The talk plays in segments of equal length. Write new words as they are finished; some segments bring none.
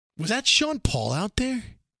Was that Sean Paul out there?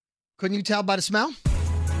 Couldn't you tell by the smell?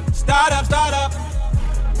 Start up,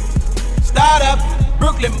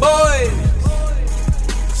 Brooklyn boys.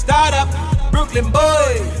 Start up, Brooklyn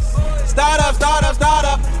boys. Start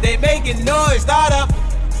up, they making noise. Start up.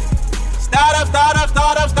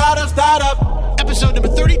 Episode number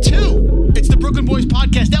 32. It's the Brooklyn Boys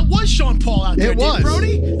podcast. That was Sean Paul out there. It was.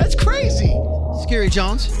 Brody? That's crazy. Skeery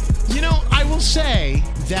Jones. You know, I will say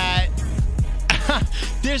that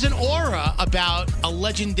there's an aura about a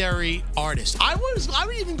legendary artist. I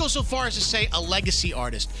would even go so far as to say a legacy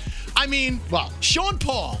artist. I mean, Wow. Sean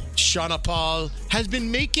Paul has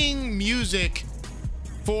been making music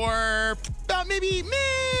for about maybe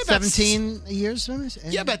 17 years? Maybe?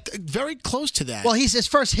 Yeah, but very close to that. Well, his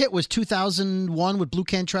first hit was 2001 with Blue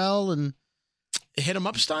Cantrell and... Hit 'em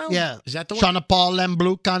up style? Yeah. Is that the one? Sean Paul and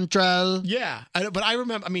Blue Cantrell. Yeah. But I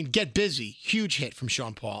remember, Get Busy. Huge hit from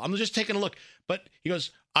Sean Paul. I'm just taking a look. But he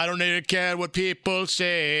goes, I don't really care what people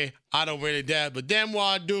say. I don't really dare, but them what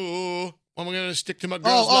I do. I'm going to stick to my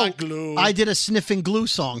girls like glue. I did a Sniffing Glue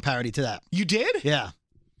song parody to that. You did? Yeah.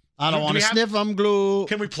 I don't want to sniff, I'm glue.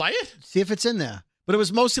 Can we play it? See if it's in there. But it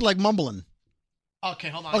was mostly like mumbling. Okay,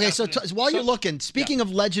 hold on. Okay, so while you're looking, speaking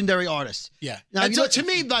of legendary artists. Yeah. Now, And so to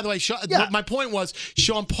me, by the way, my point was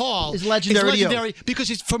Sean Paul is legendary because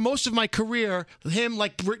he's, for most of my career, him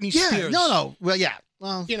like Britney Spears. No. Well, yeah.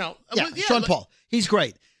 Well, Sean Paul. He's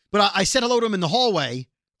great. But I said hello to him in the hallway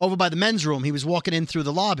over by the men's room. He was walking in through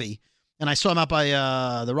the lobby, and I saw him out by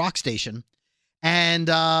the rock station. And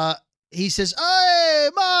he says, hey,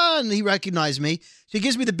 man. He recognized me. So he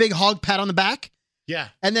gives me the big hug, pat on the back. Yeah.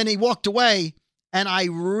 And then he walked away, and I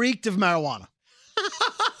reeked of marijuana.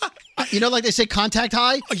 You know, like they say, contact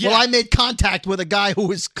high? Yeah. Well, I made contact with a guy who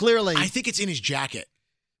was clearly... I think it's in his jacket.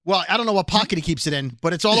 Well, I don't know what pocket he keeps it in,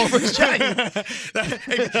 but it's all over his jacket.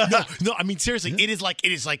 No, seriously, it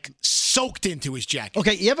is like soaked into his jacket.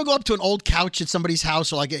 Okay, you ever go up to an old couch at somebody's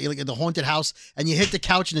house or like at the haunted house and you hit the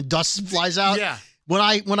couch and the dust flies out? Yeah. When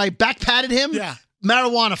I back patted him,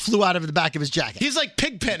 marijuana flew out of the back of his jacket. He's like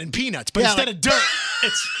Pigpen and Peanuts, but instead of dirt,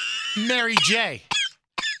 it's Mary J.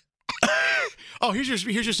 Oh, here's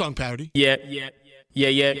your song parody. Yeah.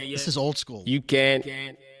 This is old school. You can't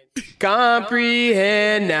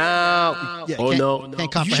comprehend now. Yeah,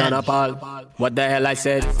 can't comprehend. Shut up, all. What the hell I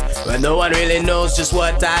said? Well, no one really knows just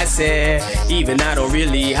what I said. Even I don't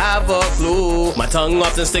really have a clue. My tongue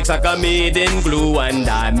often sticks like I'm made in glue, and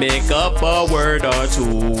I make up a word or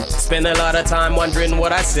two. Spend a lot of time wondering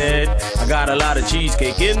what I said. I got a lot of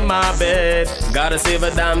cheesecake in my bed. Gotta save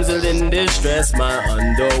a damsel in distress. My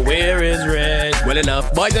underwear is red. Well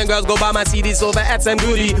enough, boys and girls go buy my CDs over at Sam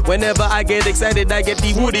Goody. Whenever I get excited, I get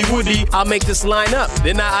the woody. I'll make this line up,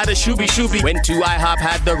 then I add a shooby. Went to IHOP,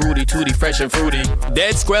 had the Rudy Tooty, fresh and fruity.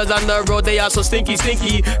 Dead squirrels on the road, they are so stinky.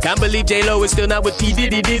 Can't believe J-Lo is still not with P.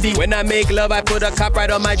 Diddy. When I make love, I put a cop right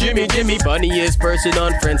on my Jimmy. Funniest person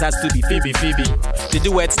on Friends has to be Phoebe. The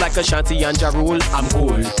duets like Ashanti and Ja Rule, I'm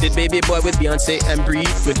cool. Did Baby Boy with Beyonce and Brie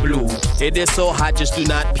with Blue. It is so hot, just do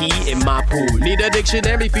not pee in my pool. Need a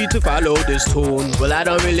dictionary fee to follow this tune. Well, I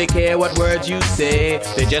don't really care what words you say.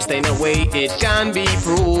 There just ain't a way it can be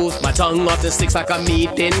proved. My tongue often sticks like I'm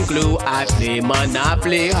meat in glue. I play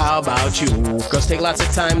Monopoly, how about you? Girls take lots of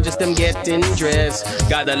time just them getting dressed.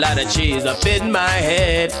 Got a lot of cheese up in my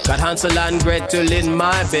head. Got Hansel and Gretel in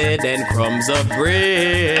my bed and crumbs of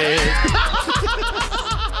bread.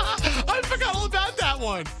 I forgot all about that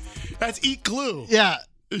one. That's Eat Glue. Yeah.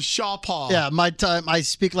 Shaw Paul. Yeah, I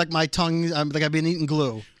speak like my tongue, like I've been eating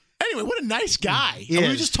glue. Anyway, what a nice guy. We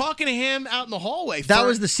were just talking to him out in the hallway. That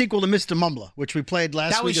was the sequel to Mr. Mumbler, which we played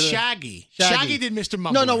last week. That was Shaggy. Shaggy did Mr.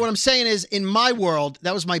 Mumbler. No, what I'm saying is, in my world,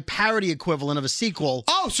 that was my parody equivalent of a sequel.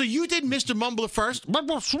 Oh, so you did Mr. Mumbler first? Yeah.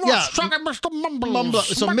 Mr. Mumbler.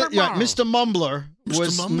 So Mr. Mumbler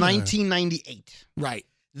was 1998. Right.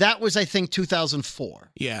 That was, I think,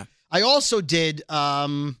 2004. Yeah. I also did,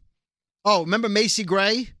 remember Macy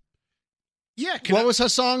Gray? Yeah. What was her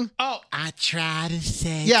song? Oh, I try to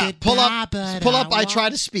say pull goodbye, up, I try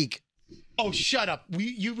to speak. Oh, shut up.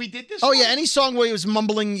 We did this Oh, one? yeah, any song where he was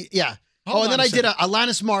mumbling, yeah. Hold and then on I did a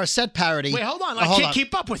Alanis Morissette parody. Wait, hold on. I can't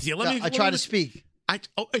keep up with you. I try to speak.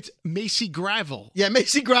 It's Macy Gravel. Yeah,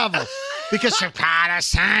 Macy Gravel. Because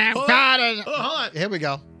hold on. Here we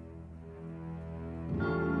go.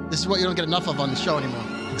 This is what you don't get enough of on the show anymore.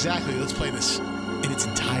 Exactly. Let's play this in its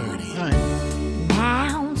entirety. All right.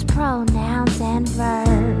 Nouns, pronouns, and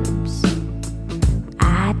verbs.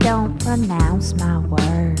 I don't pronounce my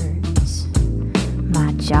words.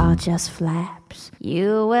 My jaw just flaps.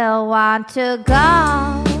 You will want to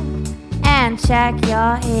go and check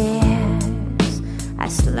your ears. I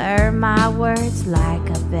slur my words like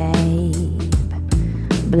a babe.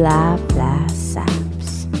 Blah, blah,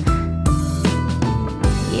 saps.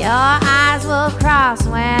 Your eyes will cross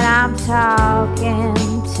when I'm talking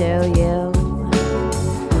to you.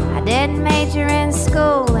 I didn't major in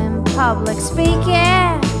school in public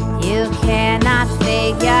speaking. You cannot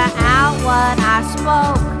figure out what I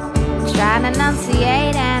spoke. Try to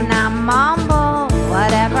enunciate and I mumble.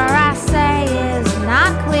 Whatever I say is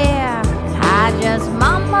not clear. I just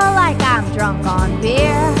mumble like I'm drunk on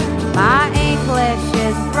beer. My English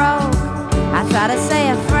is broke. I try to say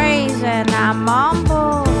a phrase and I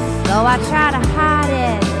mumble. Though I try to hide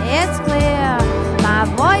it, it's clear. My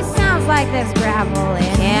voice sounds like there's gravel in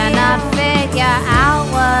Cannot figure out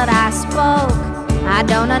what I spoke. I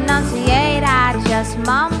don't enunciate, I just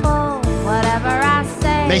mumble. Whatever I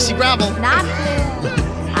say, Macy Gravel. Not clear.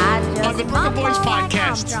 I just on the Brooklyn Boys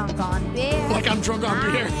podcast. Like I'm drunk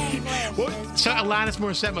on beer. Well, so Alanis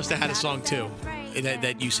Morissette must have had a song too.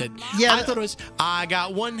 That you said. Yeah, I thought it was I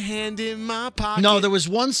got one hand in my pocket. No, there was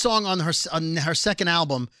one song on her second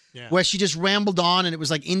album where she just rambled on, and it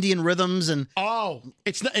was like Indian rhythms and. Oh,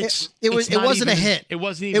 it wasn't a hit. It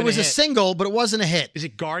wasn't even. It was a single, but it wasn't a hit. Is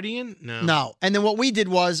it Guardian? No. No. And then what we did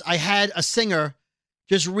was I had a singer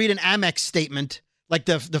just read an Amex statement, like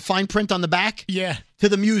the fine print on the back. Yeah. To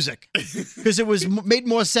the music, because it made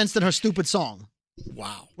more sense than her stupid song.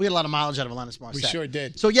 Wow. We had a lot of mileage out of Alanis Morissette. We sure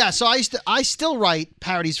did. So so I still write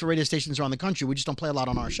parodies for radio stations around the country. We just don't play a lot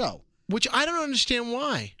on our show. Which I don't understand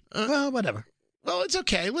why. Well, whatever. Well, it's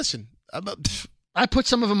okay. Listen. I put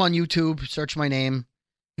some of them on YouTube. Search my name.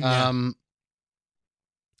 Yeah.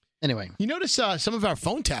 Anyway. You notice some of our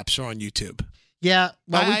phone taps are on YouTube. Yeah.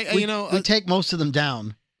 Well, we take most of them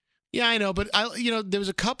down. Yeah, I know. But, there was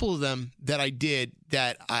a couple of them that I did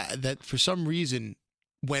that for some reason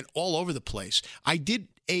went all over the place. I did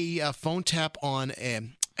a phone tap on,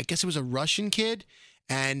 I guess it was a Russian kid,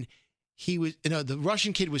 and the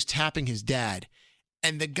Russian kid was tapping his dad,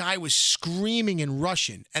 and the guy was screaming in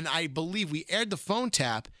Russian, and I believe we aired the phone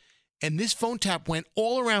tap, and this phone tap went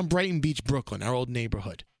all around Brighton Beach, Brooklyn, our old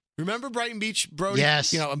neighborhood. Remember Brighton Beach, Brody?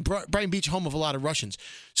 Yes. Brighton Beach, home of a lot of Russians.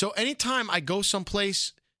 So anytime I go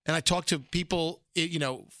someplace and I talk to people,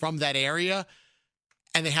 from that area,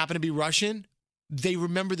 and they happen to be Russian, they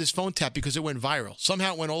remember this phone tap because it went viral.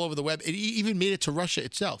 Somehow it went all over the web. It even made it to Russia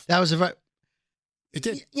itself. That was It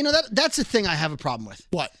did. That's the thing I have a problem with.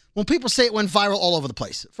 What? When people say it went viral all over the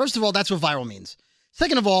place. First of all, that's what viral means.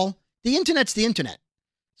 Second of all, the internet's the internet.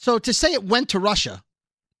 So to say it went to Russia,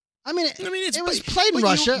 it was played in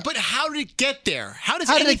Russia. But how did it get there? How did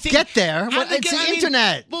it get there? It's the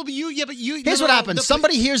internet. Well, Here's what happens.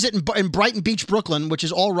 Somebody hears it in Brighton Beach, Brooklyn, which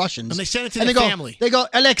is all Russians. And they send it to their family. They go,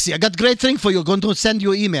 Alexi, I got a great thing for you. I'm going to send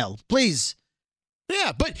you an email. Please.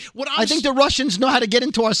 Yeah, but I think the Russians know how to get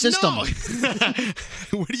into our system. No.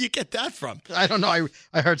 Where do you get that from? I don't know.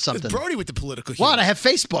 I heard something. It's Brody with the political humor. What? I have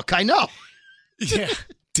Facebook. I know. Yeah.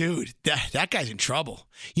 Dude, that guy's in trouble.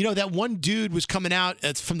 That one dude was coming out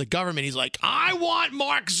from the government. He's like, I want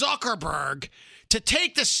Mark Zuckerberg to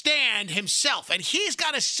take the stand himself. And he's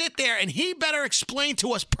got to sit there and he better explain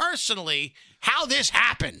to us personally how this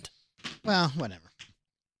happened. Well, whatever.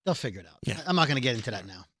 They'll figure it out. Yeah. I'm not going to get into that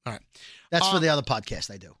now. All right. That's for the other podcast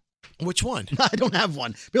I do. Which one? I don't have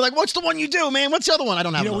one. Be like, what's the one you do, man? What's the other one? I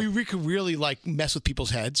don't have one. We could really mess with people's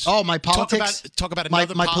heads. Oh, my politics? Talk about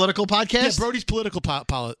another my political podcast? Yeah, Brody's political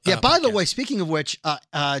yeah, by the way, speaking of which,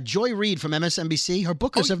 Joy Reid from MSNBC, her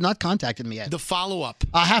bookers have not contacted me yet. The follow-up.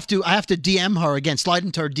 I have to DM her again, slide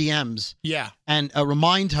into her DMs. Yeah. And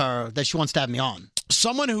remind her that she wants to have me on.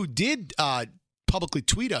 Someone who did publicly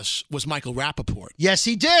tweet us was Michael Rappaport. Yes,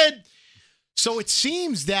 he did. So it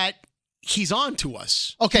seems that he's on to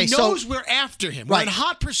us. Okay, he knows we're after him. Right. We're in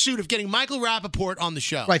hot pursuit of getting Michael Rappaport on the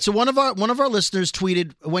show. Right. So one of our listeners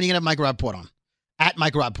tweeted, "When are you gonna have Michael Rappaport on?" At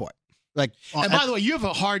Michael Rappaport. Like. And by the way, you have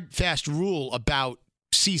a hard, fast rule about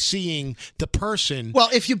CCing the person. Well,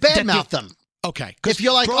 if you badmouth them. Okay. If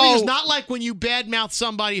you're like, Brody, it's not like when you badmouth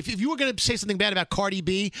somebody. If you were going to say something bad about Cardi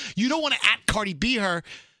B, you don't want to at Cardi B her.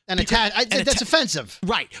 And that's offensive.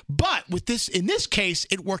 Right. But in this case,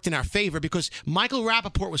 it worked in our favor because Michael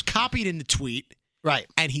Rappaport was copied in the tweet. Right.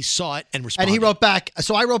 And he saw it and responded. And he wrote back.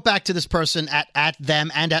 So I wrote back to this person at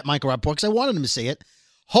them and at Michael Rappaport because I wanted him to see it.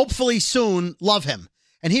 Hopefully soon, love him.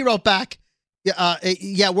 And he wrote back,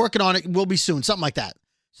 working on it, will be soon, something like that.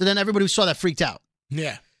 So then everybody who saw that freaked out.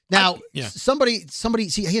 Yeah. Now, somebody,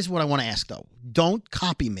 see, here's what I want to ask, though. Don't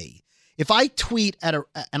copy me. If I tweet and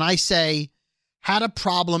I say, had a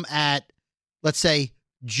problem at, let's say,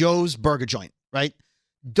 Joe's Burger Joint, right?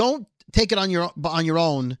 Don't take it on your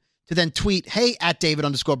own to then tweet, hey, at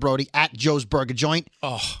David_Brody, at Joe's Burger Joint.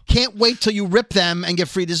 Oh. Can't wait till you rip them and get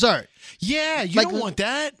free dessert. Yeah, you don't want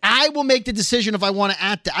that. I will make the decision if I want to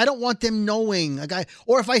at that. I don't want them knowing a guy.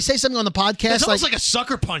 Or if I say something on the podcast. It's almost like a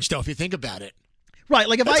sucker punch, though, if you think about it. Right,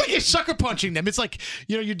 like if it's like you're sucker punching them. It's like,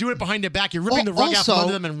 you're doing it behind their back. You're ripping the rug out from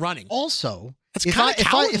under them and running. Also, that's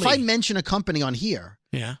if I mention a company on here,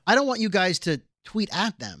 I don't want you guys to tweet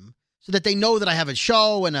at them so that they know that I have a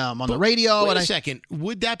show and I'm on the radio. Wait a second.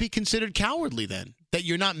 Would that be considered cowardly then? That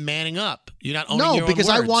you're not manning up? You're not owning your own words? No, because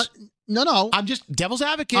I want... No. I'm just devil's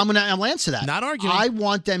advocate. I'll answer that. Not arguing. I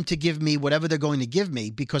want them to give me whatever they're going to give me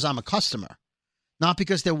because I'm a customer. Not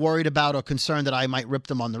because they're worried about or concerned that I might rip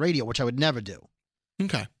them on the radio, which I would never do.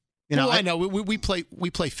 Okay. I know we play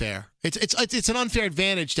fair. It's an unfair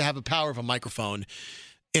advantage to have the power of a microphone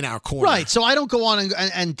in our corner. Right. So I don't go on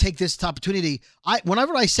and take this opportunity.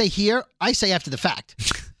 Whenever I say here, I say after the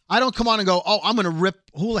fact. I don't come on and go, I'm going to rip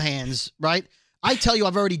Houlihan's, right? I tell you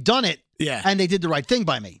I've already done it. Yeah. And they did the right thing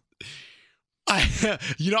by me.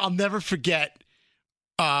 I'll never forget.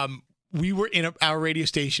 We were our radio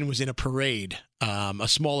station was in a parade, a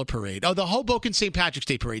smaller parade. Oh, the Hoboken St. Patrick's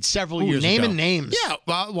Day parade several years ago. Naming names. Yeah.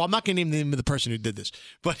 Well, I'm not going to name the name of the person who did this,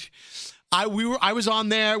 but I was on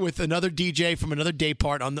there with another DJ from another day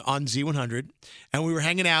part on Z100, and we were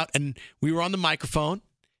hanging out, and we were on the microphone.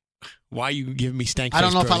 Why are you giving me stank face, I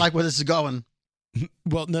don't know Brody? if I like where this is going.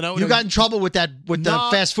 Well, no. You got in trouble with the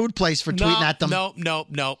fast food place for tweeting at them.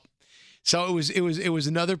 No. So it was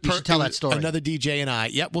another person. Tell that story. Another DJ and I.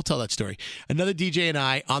 Yep, we'll tell that story. Another DJ and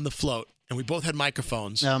I on the float, and we both had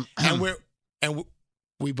microphones.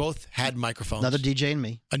 We both had microphones. Another DJ and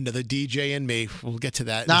me. Another DJ and me. We'll get to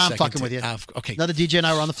that. I'm fucking with you. Okay. Another DJ and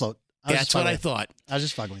I were on the float. That's what I thought. I was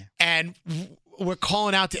just fucking with you. And we're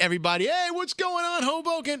calling out to everybody, hey, what's going on,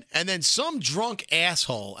 Hoboken? And then some drunk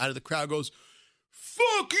asshole out of the crowd goes,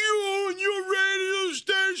 fuck you and your radio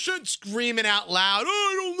station, screaming out loud,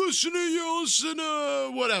 I don't listen to you, listen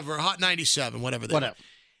to whatever, Hot 97, whatever.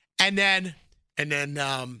 And then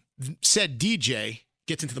said DJ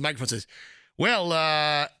gets into the microphone and says, well,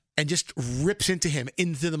 and just rips into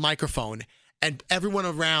the microphone, and everyone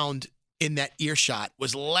around in that earshot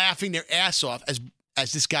was laughing their ass off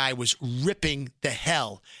as this guy was ripping the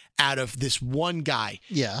hell out of this one guy.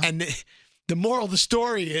 Yeah. And the moral of the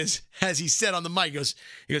story is, as he said on the mic, he goes,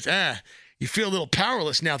 you feel a little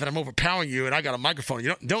powerless now that I'm overpowering you and I got a microphone.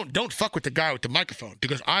 You don't fuck with the guy with the microphone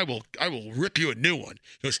because I will rip you a new one.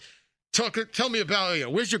 He goes, tell me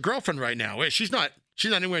about where's your girlfriend right now? She's not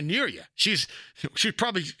anywhere near you. She's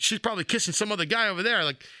probably kissing some other guy over there.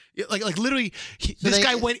 Like literally, this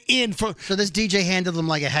guy went in for. So this DJ handled him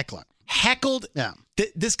like a heckler. Heckled. Yeah.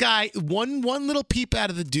 This guy, one little peep out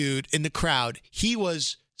of the dude in the crowd, he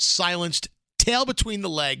was silenced, tail between the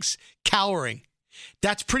legs, cowering.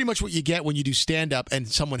 That's pretty much what you get when you do stand-up and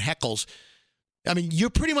someone heckles. I mean, you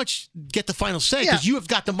pretty much get the final say because you have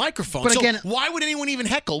got the microphone. But so again, why would anyone even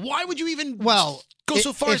heckle? Why would you even go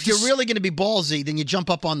so far? If you're really going to be ballsy, then you jump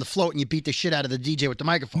up on the float and you beat the shit out of the DJ with the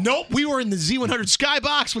microphone. Nope, we were in the Z100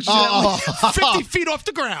 Skybox, which is 50 feet off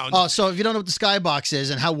the ground. Oh, so if you don't know what the Skybox is,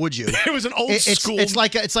 and how would you? It was an old school. It's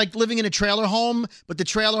like living in a trailer home, but the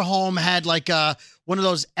trailer home had like one of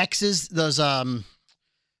those X's, those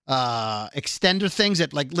extender things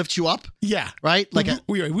that like lift you up. Yeah. Right? Like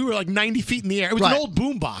we were like 90 feet in the air. It was an old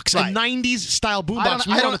boombox, a 90s style boombox.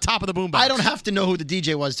 We were on the top of the boombox. I don't have to know who the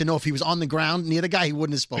DJ was to know if he was on the ground near the guy. He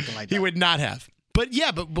wouldn't have spoken like that. He would not have. But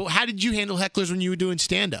yeah, but how did you handle hecklers when you were doing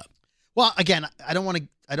stand-up? Well, again, I don't want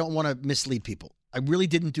to mislead people. I really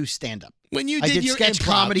didn't do stand-up. When you did your sketch improv,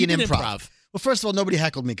 comedy and improv. Well, first of all, nobody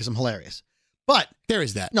heckled me because I'm hilarious. But there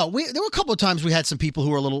is that. No, there were a couple of times we had some people who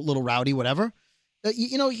were a little rowdy, whatever.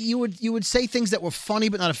 You would say things that were funny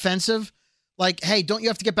but not offensive, like, "Hey, don't you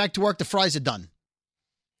have to get back to work? The fries are done."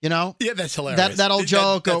 You know? Yeah, that's hilarious. That old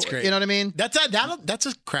joke. That's great. You know what I mean? That's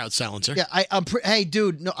a crowd silencer. Yeah, hey,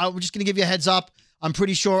 dude, no, I'm just gonna give you a heads up. I'm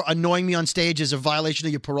pretty sure annoying me on stage is a violation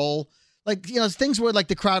of your parole. Like, things where like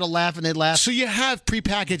the crowd will laugh and they'd laugh. So you have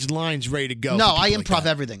prepackaged lines ready to go. No, I improv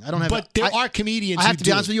everything. I don't have. But there are comedians. I have to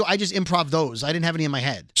be honest with you. I just improv those. I didn't have any in my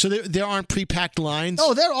head. So there aren't pre-packed lines.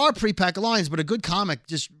 No, there are pre-packed lines, but a good comic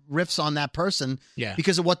just riffs on that person. Yeah.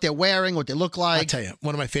 Because of what they're wearing, what they look like. I'll tell you,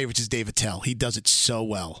 one of my favorites is Dave Attell. He does it so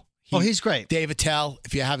well. He's great. Dave Attell.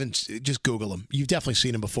 If you haven't, just Google him. You've definitely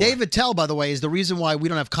seen him before. Dave Attell, by the way, is the reason why we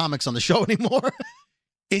don't have comics on the show anymore.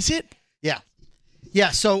 Is it? Yeah.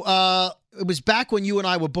 Yeah. So it was back when you and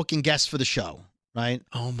I were booking guests for the show, right?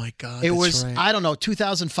 Oh my God. It was, right. I don't know,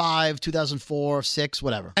 2005, 2004, 6,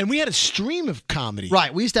 whatever. And we had a stream of comedy.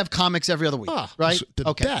 Right. We used to have comics every other week. Oh, right?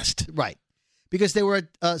 The best. Right. because they were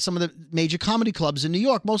at some of the major comedy clubs in New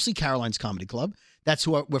York, mostly Caroline's Comedy Club. That's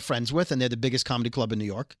who we're friends with, and they're the biggest comedy club in New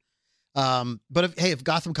York. But if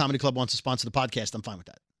Gotham Comedy Club wants to sponsor the podcast, I'm fine with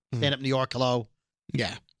that. Stand Up New York, hello.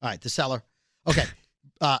 Yeah. All right, The Cellar. Okay.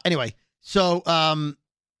 Anyway, so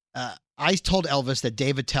I told Elvis that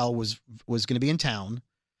Dave Attell was going to be in town,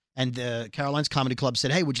 and Caroline's Comedy Club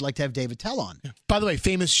said, hey, would you like to have Dave Attell on? Yeah. By the way,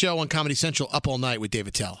 famous show on Comedy Central, Up All Night with Dave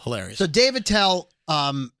Attell. Hilarious. So Dave Attell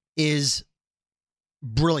is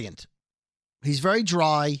brilliant. He's very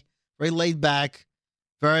dry, very laid back,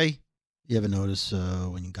 very, you ever notice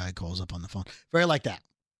when a guy calls up on the phone? Very like that.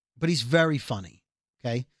 But he's very funny,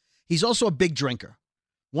 okay? He's also a big drinker.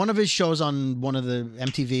 One of his shows on one of the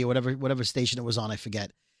MTV or whatever station it was on, I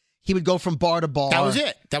forget. He would go from bar to bar. That was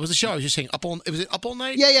it. That was the show. I was just saying, was it Up All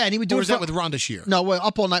Night? Yeah, and he would do. Or was that with Rhonda Shear? No,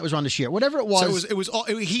 Up All Night was Rhonda Shear. Whatever it was. So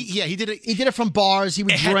he did it. He did it from bars. He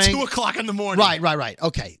would drink at 2:00 in the morning. Right.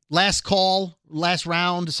 Okay. Last call, last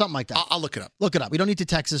round, something like that. I'll look it up. Look it up. We don't need to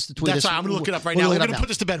text us to tweet us. That's right. I'm going to look it up right now. We're going to put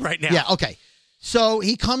this to bed right now. Yeah. Okay. So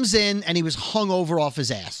he comes in and he was hungover off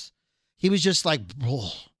his ass. He was just like,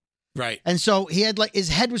 oh. Right. And so he had his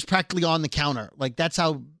head was practically on the counter. Like that's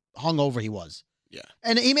how hungover he was. Yeah.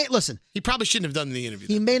 And listen. He probably shouldn't have done the interview.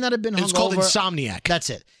 He may not have been hungover. It's called insomniac. That's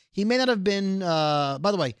it. He may not have been,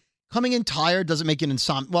 by the way, coming in tired doesn't make you an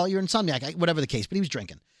insomniac. Well, you're insomniac, whatever the case, but he was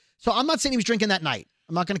drinking. So I'm not saying he was drinking that night.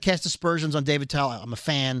 I'm not going to cast aspersions on Dave Attell. I'm a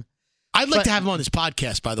fan. I'd like to have him on this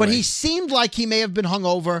podcast, by the way. But he seemed like he may have been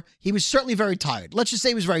hungover. He was certainly very tired. Let's just say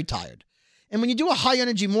he was very tired. And when you do a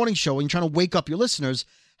high-energy morning show and you're trying to wake up your listeners,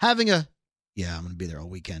 having I'm going to be there all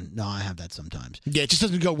weekend. No, I have that sometimes. Yeah, it just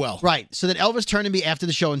doesn't go well. Right. So then Elvis turned to me after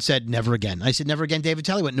the show and said, never again. I said, never again, Dave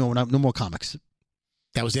Attell? He went, no more comics.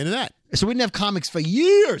 That was the end of that. So we didn't have comics for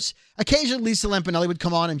years. Occasionally, Lisa Lampanelli would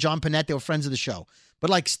come on and John Panette. They were friends of the show. But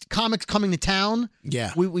like comics coming to town.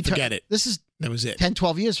 Yeah, we forget it. That was it. 10,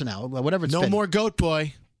 12 years from now, whatever it's been. No more Goat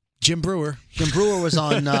Boy. Jim Brewer. Jim Brewer was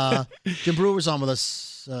on. Jim Brewer was on with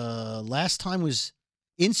us. Last time was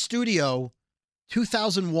in studio,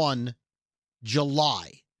 2001,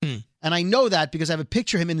 July. And I know that because I have a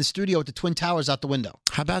picture of him in the studio at the Twin Towers out the window.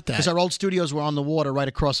 How about that? Because our old studios were on the water right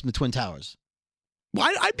across from the Twin Towers. Well,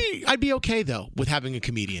 I'd be okay though with having a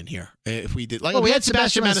comedian here if we did. Like we had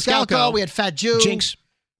Sebastian Maniscalco, we had Fat Jew, Jinx.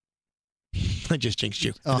 I just jinxed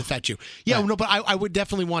you. The Fat Jew. Yeah, right. No, but I would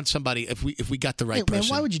definitely want somebody if we got the right person.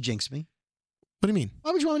 Man, why would you jinx me? What do you mean?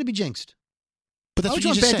 Why would you want me to be jinxed? But that's why what you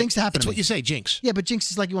want bad things to happen. That's to me. what you say, jinx. Yeah, but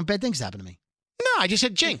jinx is like you want bad things to happen to me. No, I just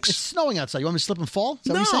said jinx. It's snowing outside. You want me to slip and fall?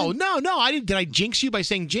 No. I didn't. Did I jinx you by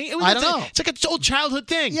saying jinx? I don't know. It's like an old childhood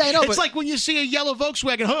thing. Yeah, I know. It's like when you see a yellow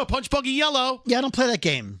Volkswagen, punch buggy yellow. Yeah, I don't play that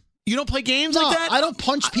game. You don't play games like that? I don't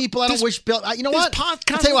punch people. I don't wish Bill. You know what? I'll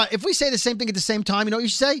tell you what. If we say the same thing at the same time, you know what you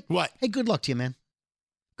should say? What? Hey, good luck to you, man.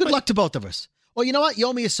 Good luck to both of us. Or you know what? You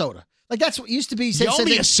owe me a soda. Like that's what used to be. You owe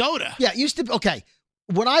me a soda? Yeah, it used to be. Okay.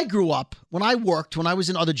 When I grew up, when I worked, when I was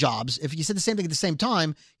in other jobs, if you said the same thing at the same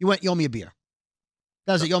time, you owe me a beer.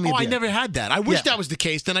 That was it. You owe me a beer. I never had that. I wish that was the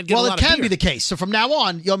case. Then I'd get a lot of beer. Well, it can be the case. So from now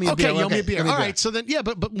on, you owe me a beer. Okay, you owe me a beer. All right. So then,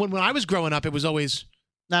 but when I was growing up, it was always.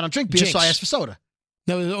 No, I don't drink beer, jinx. so I asked for soda.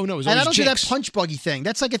 No, it was always and I don't jinx. do that punch buggy thing.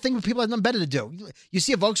 That's like a thing where people have nothing better to do. You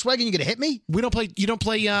see a Volkswagen, you're going to hit me? We don't play. You don't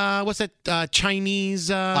play. What's that? Chinese.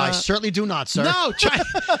 I certainly do not, sir. No,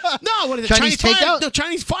 no. What is it? Chinese takeout? No,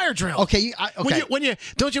 Chinese fire drill. Okay. Okay. When you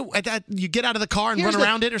don't you get out of the car and run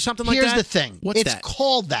around it or something like that. Here's the thing. What's that? It's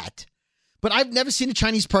called that. But I've never seen a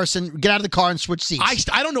Chinese person get out of the car and switch seats.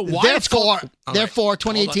 I don't know why. Therefore,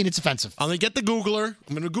 2018, it's offensive. I'm going to get the Googler.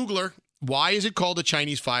 I'm going to Googler. Why is it called a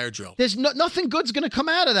Chinese fire drill? There's nothing good's going to come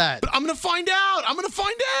out of that. But I'm going to find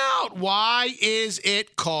out. Why is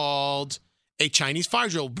it called a Chinese fire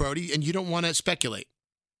drill, Brody? And you don't want to speculate.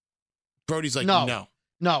 Brody's like, no.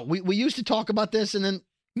 No, we used to talk about this and then.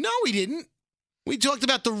 No, we didn't. We talked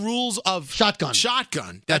about the rules of shotgun.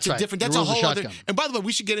 That's right. Different. That's a whole other. And by the way,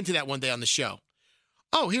 we should get into that one day on the show.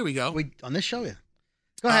 Oh, here we go. On this show, yeah.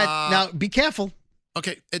 Go ahead. Now, be careful.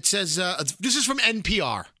 Okay. It says this is from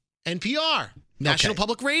NPR. National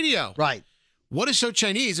Public Radio. Right. What is so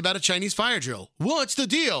Chinese about a Chinese fire drill? What's the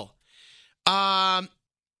deal?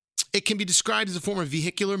 It can be described as a form of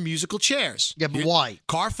vehicular musical chairs. Yeah, but why?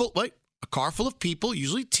 A car full of people,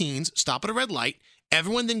 usually teens, stop at a red light.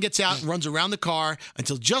 Everyone then gets out and runs around the car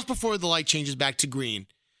until just before the light changes back to green,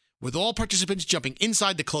 with all participants jumping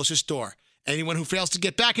inside the closest door. Anyone who fails to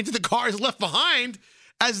get back into the car is left behind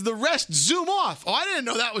as the rest zoom off. Oh, I didn't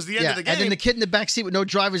know that was the end of the game. And then the kid in the back seat with no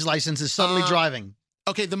driver's license is suddenly driving.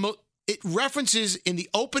 Okay, it references in the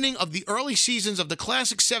opening of the early seasons of the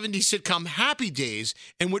classic 70s sitcom Happy Days,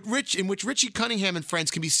 in which Richie Cunningham and friends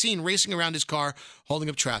can be seen racing around his car, holding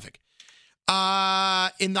up traffic.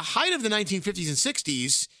 In the height of the 1950s and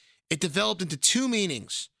 60s, it developed into two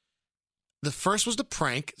meanings. The first was the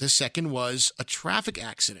prank. The second was a traffic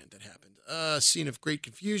accident that happened. Scene of great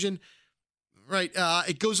confusion. Right.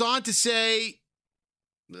 It goes on to say,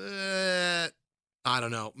 I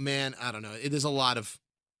don't know, man. I don't know. There's a lot of.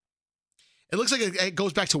 It looks like it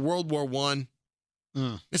goes back to World War I.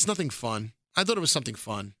 It's nothing fun. I thought it was something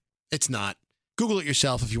fun. It's not. Google it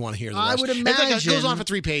yourself if you want to hear the rest. I would imagine. It goes on for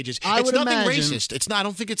 3 pages. It's nothing racist. It's not. I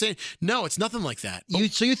don't think it's no. It's nothing like that.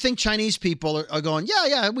 So you think Chinese people are going?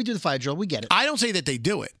 Yeah. We do the fire drill. We get it. I don't say that they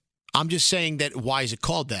do it. I'm just saying that why is it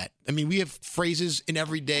called that? I mean, we have phrases in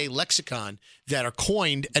everyday lexicon that are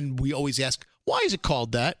coined, and we always ask, why is it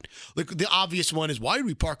called that? Like the obvious one is, why do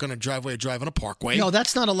we park on a driveway or drive on a parkway? No,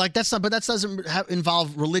 that's not but that doesn't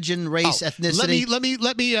involve religion, race, ethnicity.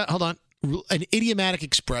 Let me hold on. An idiomatic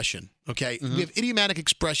expression. Okay, we have idiomatic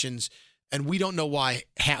expressions, and we don't know why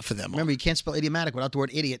half of them. Remember, you can't spell idiomatic without the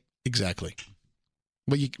word idiot. Exactly.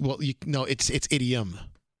 It's idiom.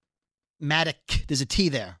 Matic. There's a T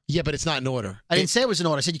there. Yeah, but it's not in order. I didn't say it was in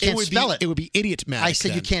order. I said you can't spell it. It would be idiot-matic. I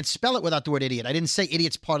said you can't spell it without the word idiot. I didn't say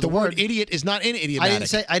idiot's part of the word. The word idiot is not in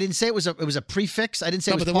idiomatic. I didn't say it was a prefix. I didn't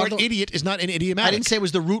say it was but the word idiot is not in idiomatic. I didn't say it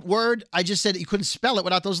was the root word. I just said that you couldn't spell it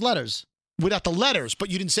without those letters. Without the letters, but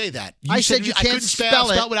you didn't say that. I said you can't spell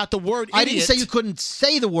it without the word idiot. I didn't say you couldn't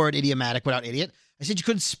say the word idiomatic without idiot. I said you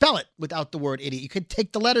couldn't spell it without the word idiot. You could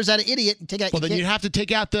take the letters out of idiot and take out. Well, then you have to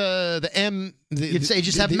take out the M. You'd say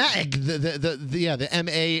just have matic. The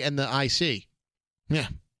M-A and the I-C. Yeah.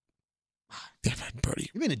 Brody.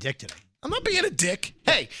 You're being a dick today. I'm not being a dick.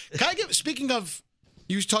 Hey, speaking of,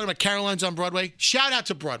 you was talking about Caroline's on Broadway. Shout out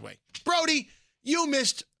to Broadway. Brody, you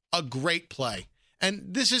missed a great play.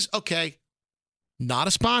 And this is, okay, not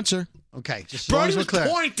a sponsor. Okay, just Brody was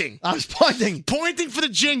pointing. I was pointing. Pointing for the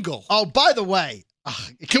jingle. Oh, by the way,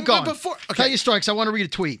 keep going. Tell your story, because I want to read a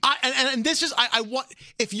tweet. And this is, I want,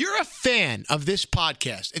 if you're a fan of this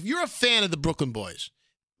podcast, if you're a fan of the Brooklyn Boys,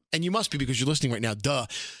 and you must be because you're listening right now, duh,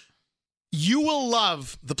 you will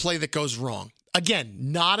love the play that goes wrong. Again,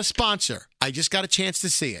 not a sponsor. I just got a chance to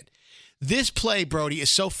see it. This play, Brody,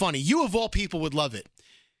 is so funny. You of all people would love it.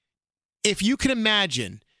 If you can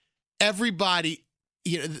imagine everybody,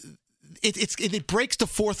 it breaks the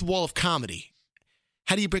fourth wall of comedy.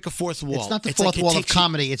 How do you break a fourth wall? It's not the fourth wall of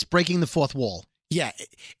comedy. It's breaking the fourth wall. Yeah.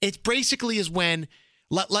 It basically is when,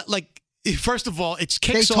 like, first of all, it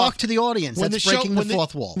kicks off. They talk to the audience. That's breaking the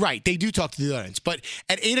fourth wall. Right. They do talk to the audience. But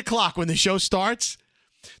at 8 o'clock when the show starts,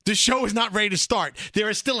 the show is not ready to start. There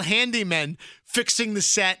are still handymen fixing the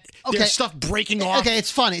set. Okay. There's stuff breaking off. Okay,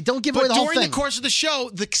 it's funny. Don't give away the whole thing. But during the course of the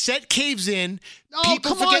show, the set caves in. Oh,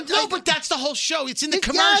 people forget. No, but that's the whole show. It's in the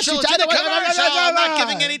commercial. It's in the commercial. I'm not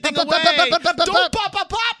giving anything away. Don't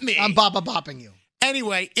pop me. I'm bopping you.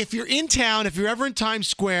 Anyway, if you're in town, if you're ever in Times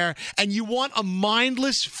Square, and you want a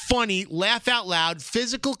mindless, funny, laugh out loud,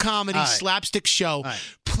 physical comedy, slapstick show,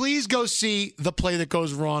 please go see The Play That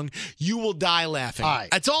Goes Wrong. You will die laughing.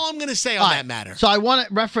 That's all I'm going to say on that matter. So I want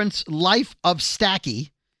to reference Life of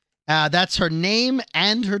Stacky. That's her name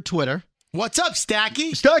and her Twitter. What's up,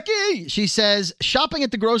 Stacky? Stacky! She says, shopping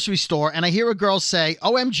at the grocery store, and I hear a girl say,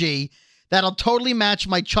 OMG, that'll totally match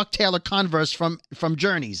my Chuck Taylor Converse from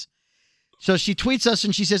Journeys. So she tweets us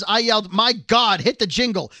and she says, I yelled, my God, hit the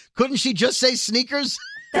jingle. Couldn't she just say sneakers?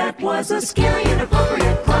 That was a scary,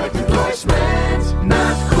 inappropriate product endorsement.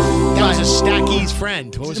 Not cool. That was a Stacky's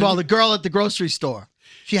friend. What was the girl at the grocery store.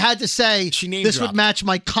 She had to say, this would match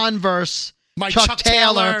my Converse, my Chuck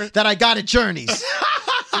Taylor that I got at Journeys.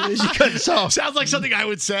 She couldn't, sounds like something I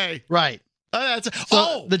would say. Right.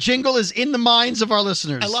 The jingle is in the minds of our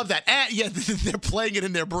listeners. I love that. Yeah, they're playing it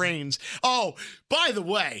in their brains. Oh, by the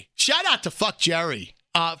way, shout out to Fuck Jerry.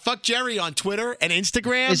 Fuck Jerry on Twitter and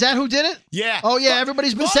Instagram. Is that who did it? Yeah. Oh, yeah,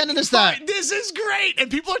 everybody's been sending us that. This is great,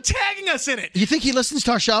 and people are tagging us in it. You think he listens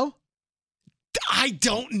to our show? I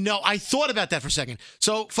don't know. I thought about that for a second.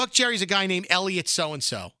 So Fuck Jerry's a guy named Elliot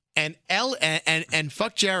so-and-so. And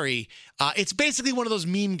Fuck Jerry, it's basically one of those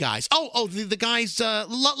meme guys. The guy's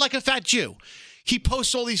like a fat Jew. He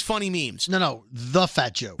posts all these funny memes. No, the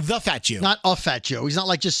fat Jew. The fat Jew. Not a fat Jew. He's not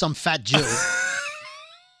like just some fat Jew.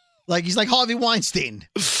 Like he's like Harvey Weinstein.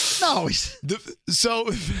 No,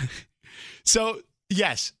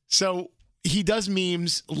 yes. So he does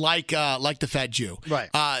memes like the fat Jew.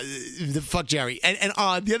 Right. The Fuck Jerry. And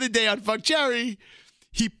the other day on Fuck Jerry,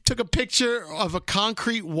 he took a picture of a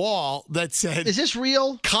concrete wall that said, is this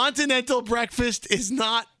real? Continental breakfast is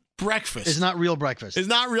not breakfast. It's not real breakfast. It's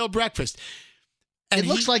not real breakfast. And it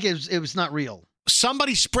looks like it was not real.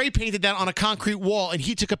 somebody spray painted that on a concrete wall, and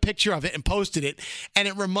he took a picture of it and posted it, and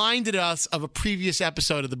it reminded us of a previous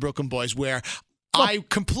episode of the Brooklyn Boys where I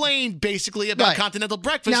complained basically about continental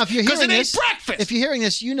breakfast. Now, if you're hearing this, breakfast. If you're hearing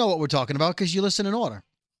this, you know what we're talking about because you listen in order.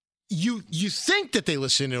 You think that they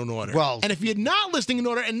listen in order. Well, and if you're not listening in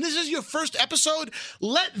order, and this is your first episode,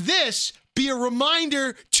 let this be a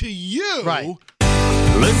reminder to you. Right.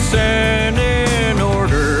 Listen in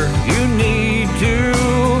order. You need to.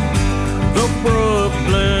 The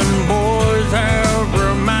Brooklyn Boys have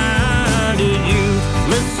reminded you.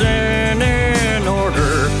 Listen in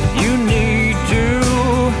order. You need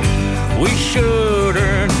to. We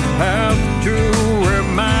shouldn't have to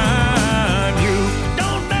remind you.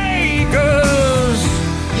 Don't make us.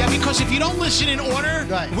 Yeah, because if you don't listen in order,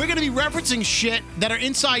 we're going to be referencing shit that are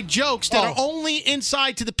inside jokes that are only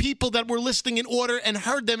inside to the people that were listening in order and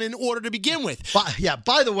heard them in order to begin with.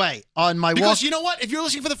 By the way, on my Because you know what? If you're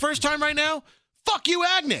listening for the first time right now, fuck you,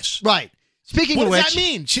 Agnes. Right. Speaking of which. What does that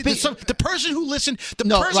mean? The person who listened,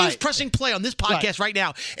 person who's pressing play on this podcast right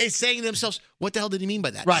now is saying to themselves, what the hell did he mean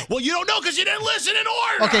by that? Right. Well, you don't know because you didn't listen in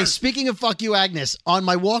order. Okay, speaking of fuck you, Agnes, on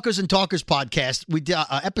my Walkers and Talkers podcast, we did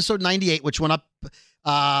episode 98, which went up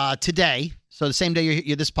today. So the same day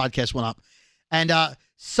this podcast went up. And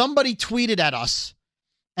somebody tweeted at us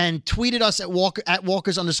and tweeted us at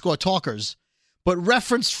Walkers_Talkers, but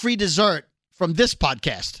referenced free dessert from this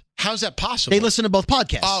podcast. How's that possible? They listen to both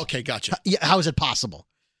podcasts. Oh, okay, gotcha. How is it possible?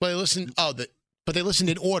 Well, they listened. But they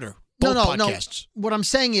listened in order. Both podcasts. No. What I'm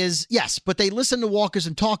saying is, yes, but they listen to Walkers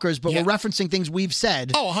and Talkers, but we're referencing things we've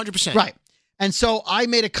said. Oh, 100%. Right. And so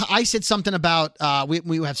I said something about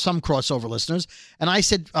we have some crossover listeners, and I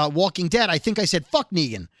said Walking Dead. I think I said fuck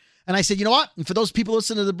Negan, and I said, you know what? And for those people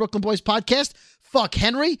listening to the Brooklyn Boys podcast, fuck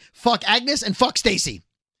Henry, fuck Agnes, and fuck Stacy.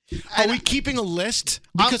 Are we keeping a list?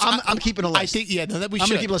 Because I'm keeping a list. I think, that we should. I'm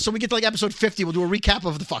going to keep a list. So when we get to like episode 50, we'll do a recap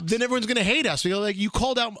of the fucks. Then everyone's going to hate us. We go like, you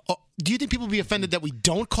called out. Do you think people will be offended that we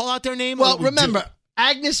don't call out their name? Well, remember,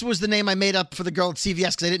 Agnes was the name I made up for the girl at CVS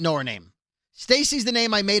because I didn't know her name. Stacy's the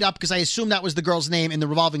name I made up because I assumed that was the girl's name in the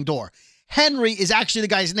revolving door. Henry is actually the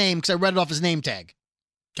guy's name because I read it off his name tag.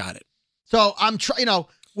 Got it. So I'm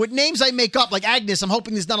with names I make up like Agnes, I'm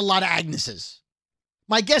hoping there's not a lot of Agneses.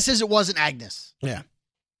 My guess is it wasn't Agnes. Yeah.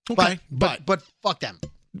 Okay. But fuck them.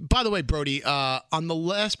 By the way, Brody, on the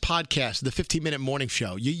last podcast, the 15-minute morning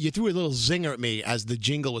show, you threw a little zinger at me as the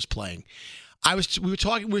jingle was playing. We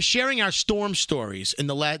were sharing our storm stories in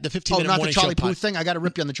the 15-minute morning show. Oh, not the Charlie Puth thing? I got to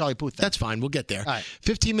rip you on the Charlie Puth thing. That's fine. We'll get there. All right.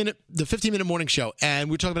 The 15-minute morning show, and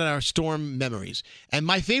we were talking about our storm memories. And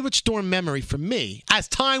my favorite storm memory for me, as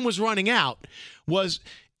time was running out, was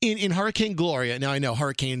in Hurricane Gloria. Now, I know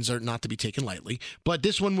hurricanes are not to be taken lightly, but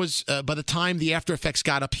this one was, by the time the after effects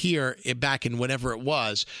got up here back in whenever it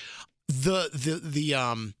was,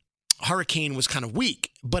 the hurricane was kind of weak,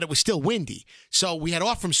 but it was still windy. So we had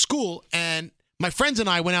off from school, and my friends and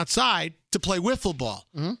I went outside to play wiffle ball.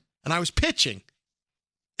 Mm-hmm. And I was pitching,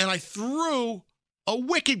 and I threw a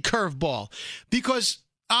wicked curveball because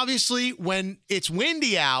obviously when it's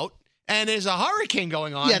windy out and there's a hurricane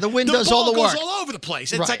going on, the wind does all the work. It goes all over the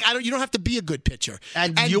place. It's like you don't have to be a good pitcher.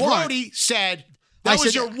 And Brody said that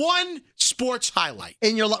was your one sports highlight.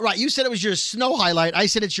 You said it was your snow highlight. I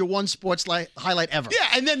said it's your one sports highlight ever.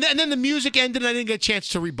 Yeah, and then the music ended, and I didn't get a chance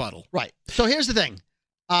to rebuttal. Right. So here's the thing.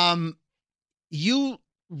 You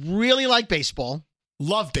really like baseball.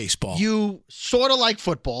 Love baseball. You sort of like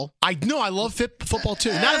football. I love football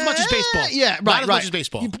too. Not as much as baseball. Yeah, right. Not as much as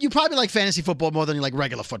baseball. You probably like fantasy football more than you like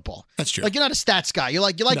regular football. That's true. Like you're not a stats guy. You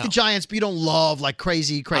like the Giants, but you don't love like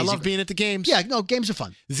crazy. I love being at the games. Yeah, no, games are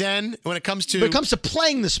fun. Then when it comes to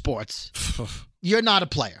playing the sports, you're not a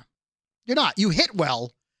player. You're not. You hit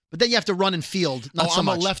well, but then you have to run and field. I'm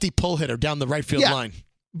a lefty pull hitter down the right field line.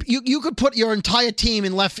 You could put your entire team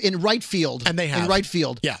in right field, and they have in right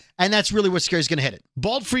field, yeah, and that's really what Skeery's going to hit it.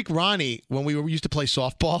 Bald Freak Ronnie, when we used to play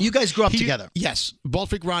softball, you guys grew up together. Yes, Bald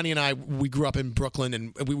Freak Ronnie and we grew up in Brooklyn,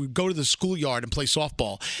 and we would go to the schoolyard and play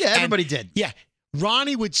softball. Yeah, everybody did. Yeah,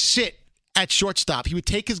 Ronnie would sit at shortstop. He would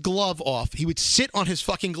take his glove off. He would sit on his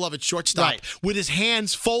fucking glove at shortstop with his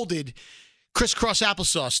hands folded. Crisscross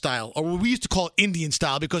applesauce style, or we used to call it Indian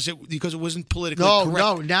style because it wasn't politically correct.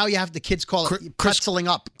 No, now you have the kids call it pretzeling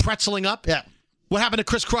up. Pretzeling up? Yeah. What happened to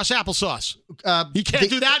crisscross applesauce? You can't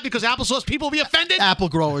do that because applesauce people will be offended? Apple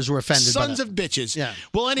growers were offended. Sons of bitches. Yeah.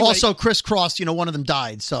 Well, anyway. Also, crisscross, one of them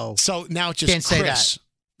died, so. So now it's just can't Chris. Say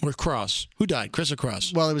that. Or Cross. Who died, Chris or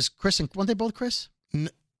Cross? Well, it was Chris, and weren't they both Chris?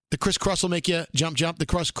 The crisscross will make you jump. The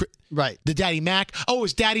cross. Right. The Daddy Mac. Oh, it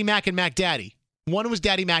was Daddy Mac and Mac Daddy. One was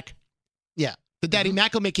Daddy Mac. Yeah. The Daddy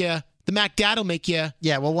Mac will make you. The Mac Dad will make you.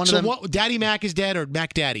 Yeah, well, one of them. So Daddy Mac is dead or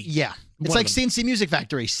Mac Daddy? Yeah. It's like CNC Music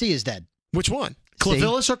Factory. C is dead. Which one?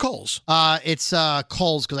 Clavillis or Coles? It's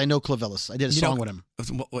Coles because I know Clavillis. I did a song with him.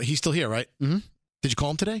 Well, he's still here, right? Mm-hmm. Did you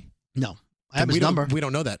call him today? No. I have his number. We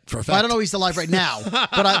don't know that for a fact. Well, I don't know he's alive right now,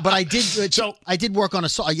 but I did. So I did work on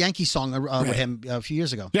a Yankee song with him a few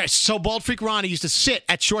years ago. Yeah. So Bald Freak Ronnie used to sit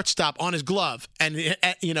at shortstop on his glove, and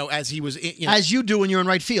as he was, as you do when you're in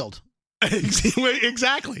right field.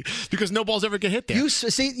 Exactly, because no balls ever get hit there. You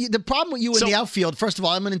see the problem with you in the outfield. First of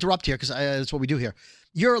all, I'm going to interrupt here because that's what we do here.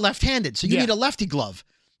 You're left-handed, so you need a lefty glove.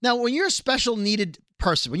 Now, when you're a special needed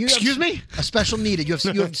person, when you excuse me, a special needed, you have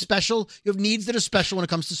needs that are special when it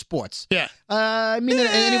comes to sports. Yeah, I mean,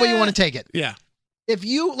 any way you want to take it. Yeah. If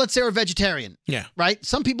you, let's say, are a vegetarian. Yeah. Right.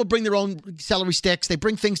 Some people bring their own celery sticks. They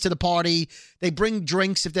bring things to the party. They bring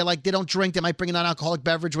drinks. If they don't drink, they might bring a non-alcoholic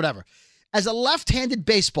beverage, whatever. As a left-handed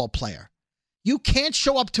baseball player, you can't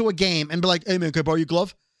show up to a game and be like, "Hey man, can I borrow your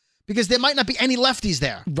glove?" Because there might not be any lefties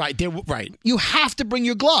there. Right. Right. You have to bring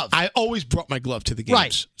your glove. I always brought my glove to the games.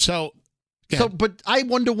 Right. So, but I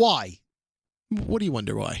wonder why. What do you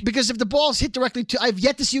wonder why? Because if the ball's hit directly to, I've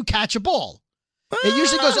yet to see you catch a ball. It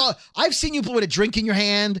usually goes. I've seen you with a drink in your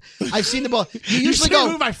hand. I've seen the ball. You usually go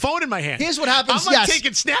with my phone in my hand. Here's what happens. I'm like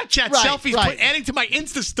taking Snapchat selfies, adding to my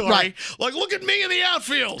Insta story. Right. Like, look at me in the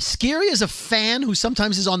outfield. Skeery is a fan who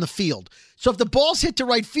sometimes is on the field. So if the ball's hit to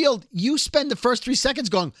right field, you spend the first 3 seconds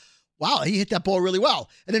going, "Wow, he hit that ball really well,"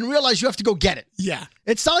 and then realize you have to go get it. Yeah.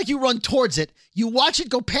 It's not like you run towards it. You watch it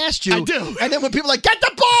go past you. I do. And then when people are like, "Get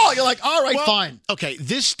the ball," you're like, "All right, fine." Okay,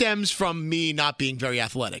 this stems from me not being very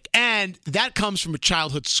athletic. And that comes from a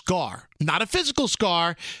childhood scar. Not a physical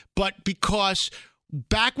scar, but because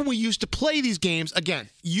back when we used to play these games, again,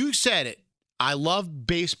 you said it. I love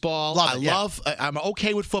baseball. I'm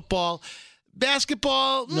okay with football.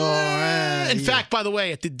 Basketball, no. In fact, by the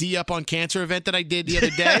way, at the D Up on Cancer event that I did the other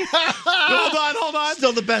day, hold on,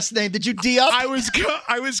 still the best name. Did you D up? I was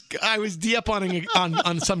D up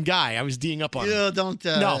on some guy. I was D'ing up on him. Yeah, don't.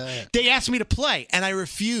 No, they asked me to play, and I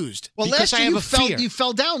refused. Well, because last year I have a fear. You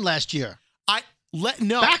fell down last year.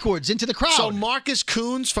 Backwards into the crowd. So Marcus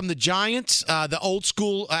Coons from the Giants, the old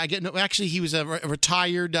school. Actually, he was a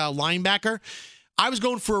retired linebacker. I was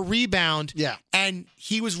going for a rebound, and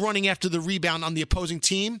he was running after the rebound on the opposing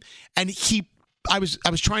team, and I was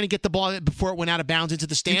trying to get the ball before it went out of bounds into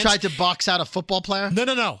the stands. You tried to box out a football player?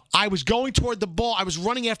 No. I was going toward the ball. I was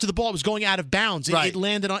running after the ball. It was going out of bounds. It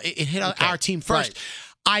landed on. It hit our team first. Right.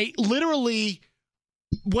 I literally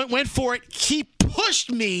went for it. He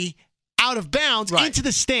pushed me out of bounds into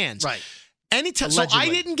the stands. Right. Anytime. So I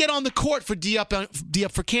didn't get on the court for D up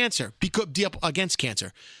for cancer. Because D up against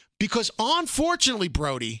cancer. Because unfortunately,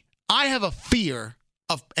 Brody, I have a fear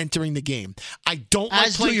of entering the game. I don't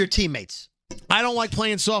like playing. As do your teammates. I don't like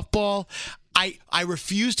playing softball. I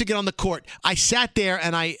refuse to get on the court. I sat there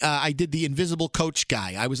and I did the invisible coach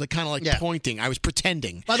guy. I was kind of pointing. I was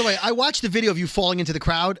pretending. By the way, I watched the video of you falling into the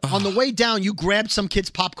crowd. On the way down, you grabbed some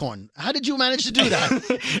kid's popcorn. How did you manage to do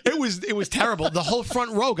that? It was terrible. The whole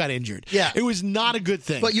front row got injured. Yeah. It was not a good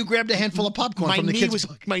thing. But you grabbed a handful of popcorn from the kids.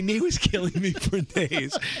 My knee was killing me for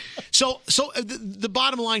days. So the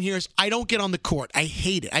bottom line here is I don't get on the court. I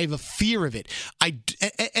hate it. I have a fear of it. And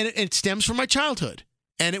it stems from my childhood.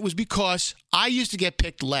 And it was because I used to get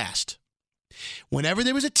picked last. Whenever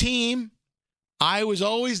there was a team, I was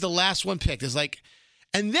always the last one picked. It's like,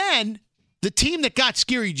 and then the team that got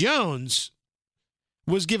Skeery Jones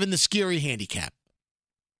was given the Skeery handicap.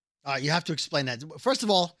 You have to explain that. First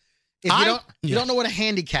of all, if you don't know what a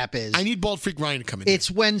handicap is. I need Bald Freak Ryan to come in.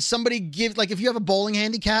 It's when somebody gives, like if you have a bowling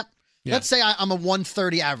handicap, let's say I'm a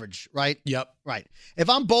 130 average, right? Yep. Right.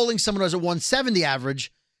 If I'm bowling someone who has a 170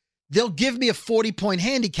 average, they'll give me a 40-point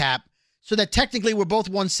handicap so that technically we're both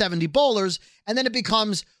 170 bowlers, and then it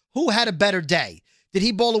becomes who had a better day. Did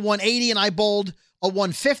he bowl a 180 and I bowled a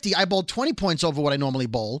 150? I bowled 20 points over what I normally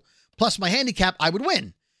bowl, plus my handicap, I would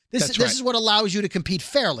win. This is what allows you to compete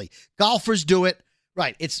fairly. Golfers do it.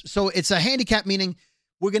 Right. It's a handicap, meaning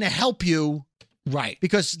we're going to help you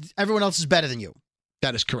because everyone else is better than you.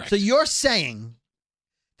 That is correct. So you're saying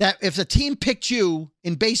that if the team picked you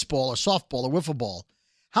in baseball or softball or wiffle ball,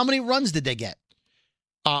 how many runs did they get?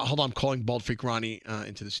 Hold on. I'm calling Bald Freak Ronnie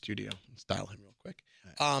into the studio. Let's dial him real quick.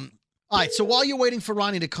 All right. So while you're waiting for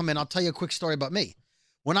Ronnie to come in, I'll tell you a quick story about me.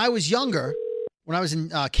 When I was younger, when I was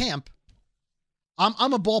in camp,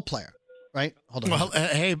 I'm a ball player, right? Hold on. Well,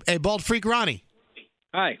 hey, Bald Freak Ronnie.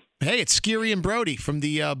 Hi. Hey, it's Skeery and Brody from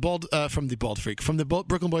the Brooklyn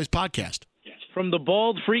Boys podcast. From the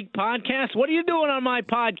Bald Freak podcast? What are you doing on my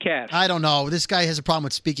podcast? I don't know. This guy has a problem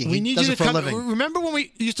with speaking. We need does you it to for come. a living. Remember when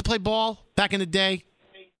we used to play ball back in the day?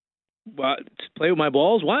 What? Play with my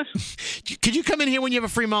balls? What? Could you come in here when you have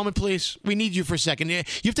a free moment, please? We need you for a second. You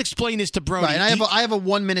have to explain this to Brody. Right, and I have a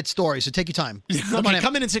 1-minute story, so take your time.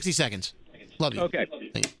 Come in 60 seconds. Love you. Okay.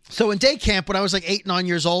 So in day camp, when I was like 8, 9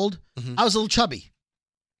 years old, I was a little chubby.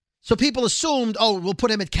 So people assumed, oh, we'll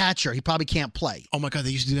put him at catcher. He probably can't play. Oh, my God,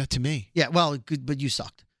 they used to do that to me. Yeah, well, but you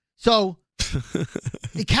sucked. So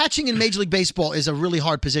catching in Major League Baseball is a really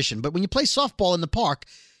hard position. But when you play softball in the park,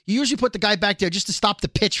 you usually put the guy back there just to stop the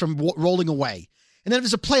pitch from rolling away. And then if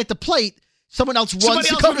there's a play at the plate, someone else runs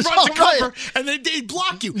to cover, and they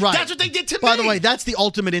block you. Right. That's what they did to me. By the way, that's the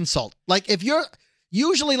ultimate insult. Like, if you're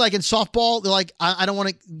usually, like in softball, they're like, I don't want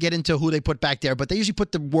to get into who they put back there, but they usually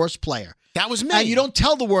put the worst player. That was me. And you don't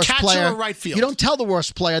tell the worst player. Catcher or right field. You don't tell the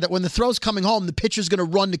worst player that when the throw's coming home, the pitcher's going to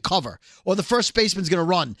run to cover, or the first baseman's going to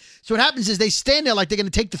run. So what happens is they stand there like they're going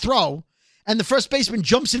to take the throw, and the first baseman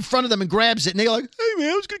jumps in front of them and grabs it, and they're like, hey,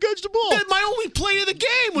 man, who's going to catch the ball? Then my only play of the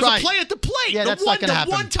game was a play at the plate. Yeah, that's not going to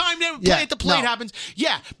happen. The one time that play at the plate happens.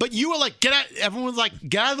 Yeah, but you were like, get out. Everyone's like,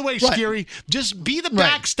 get out of the way, Skeery. Just be the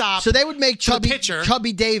backstop. So they would make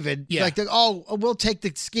Chubby David, like, we'll take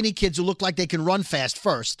the skinny kids who look like they can run fast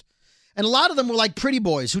first. And a lot of them were like pretty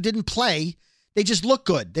boys who didn't play. They just looked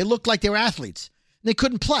good. They looked like they were athletes. And they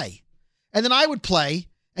couldn't play. And then I would play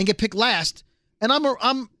and get picked last. And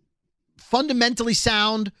I'm fundamentally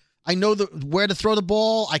sound. I know where to throw the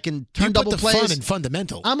ball. I can turn double plays. Fun and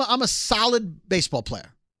fundamental. I'm a solid baseball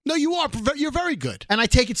player. No, you are. You're very good. And I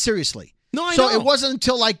take it seriously. No, I know. So it wasn't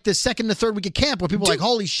until like the second to third week of camp where people were like,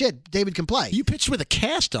 holy shit, David can play. You pitched with a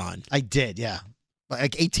cast on. I did, yeah.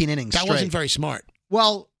 Like 18 innings That straight. wasn't very smart.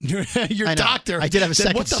 Well, your doctor. I did have a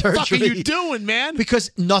second surgery. What the fuck are you doing, man? Because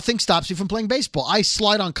nothing stops me from playing baseball. I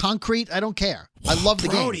slide on concrete. I don't care. I love the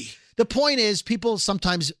game. The point is, people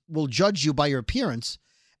sometimes will judge you by your appearance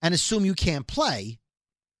and assume you can't play,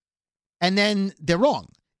 and then they're wrong.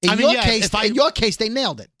 In your case, they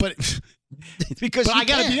nailed it. But because I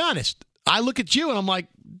got to be honest. I look at you and I'm like,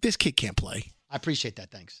 this kid can't play. I appreciate that.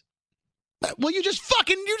 Thanks. Well, you're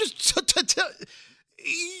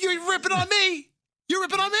ripping on me. You're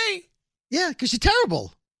ripping on me. Yeah, because you're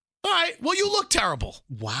terrible. All right. Well, you look terrible.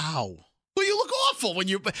 Wow. Well, you look awful when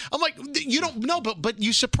you. I'm like, you don't know, but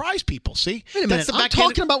you surprise people. See, wait a minute. I'm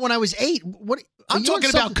talking about when I was 8. What? I'm talking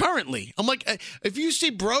about currently. I'm like, if you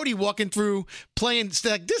see Brody walking through playing,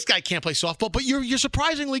 like, this guy can't play softball, but you're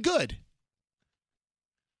surprisingly good.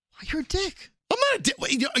 You're a dick. I'm not a dick.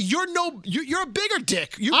 You're a bigger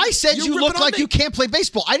dick. I said you look like you can't play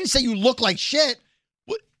baseball. I didn't say you look like shit.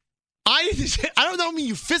 I don't mean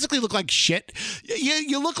you physically look like shit.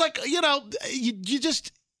 You look like, you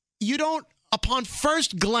don't, upon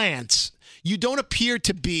first glance, you don't appear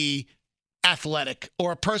to be athletic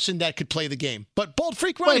or a person that could play the game. But Bald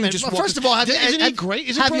Freak Ryan just first of all, isn't he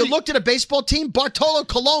great? Have you looked at a baseball team? Bartolo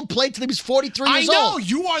Colon played till he was 43 years old. I know.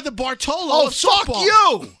 You are the Bartolo of softball. Fuck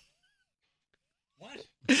you!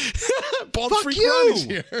 Bald Freak Ryan is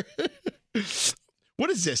here. What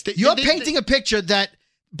is this? You're painting a picture that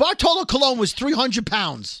Bartolo Colon was 300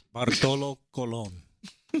 pounds. Bartolo Colon.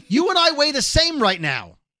 You and I weigh the same right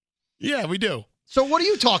now. Yeah, we do. So what are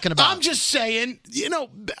you talking about? I'm just saying, How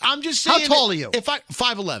tall are you? If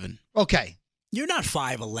 5'11". Okay. You're not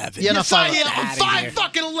 5'11". You're not 5'11". I'm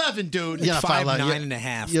 5'11", dude. You're not 5'9" and a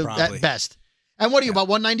half, probably. At best. And what are you, about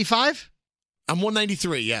 195? I'm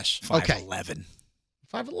 193, yes. 5'11".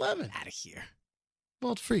 5'11". Out of here.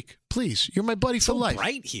 Bald Freak, please. You're my buddy for life.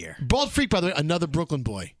 Right here. Bald Freak, by the way, another Brooklyn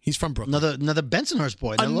boy. He's from Brooklyn. Another Bensonhurst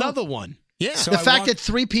boy. Another one. Yeah. So the fact that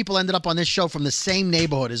 3 people ended up on this show from the same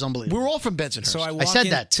neighborhood is unbelievable. We're all from Bensonhurst. So I said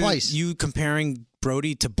that twice. You comparing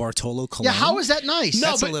Brody to Bartolo Colon? Yeah, how is that nice? No,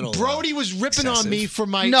 That's but a little Brody was ripping excessive. on me for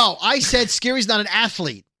my... No, I said Skeery's not an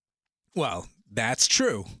athlete. Well, that's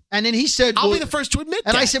true. And then he said... I'll be the first to admit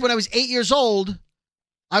that. And I said when I was 8 years old...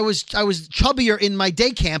 I was chubbier in my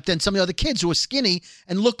day camp than some of the other kids who were skinny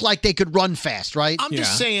and looked like they could run fast, right? I'm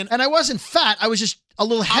just saying. And I wasn't fat. I was just a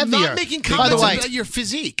little heavier. I'm not making comments about your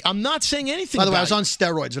physique. I'm not saying anything By the way, about I was on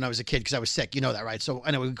steroids when I was a kid because I was sick. You know that, right? So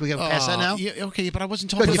anyway, we can pass that now? Yeah, okay, but I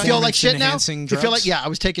wasn't talking Good. about... You feel like shit now? Drugs? You feel like... Yeah, I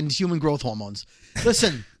was taking human growth hormones.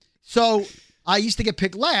 Listen, so I used to get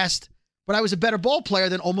picked last, but I was a better ball player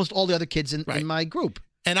than almost all the other kids in my group.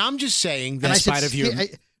 And I'm just saying that... In spite of your...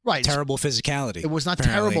 Right. Terrible physicality. It was not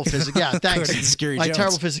terrible physicality. Yeah, thanks.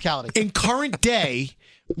 Terrible physicality. In current day,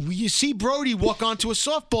 you see Brody walk onto a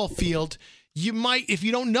softball field, you might, if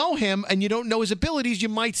you don't know him and you don't know his abilities, you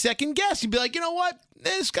might second guess. You'd be like, you know what?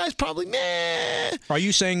 This guy's probably meh. Are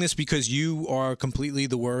you saying this because you are completely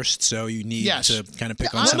the worst, so you need to kind of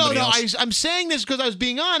pick on somebody else? I'm saying this because I was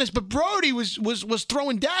being honest, but Brody was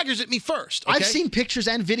throwing daggers at me first. Okay? I've seen pictures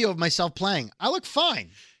and video of myself playing. I look fine.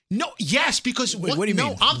 No, yes, because what do you mean?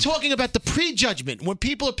 No, I'm talking about the prejudgment when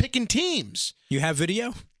people are picking teams. You have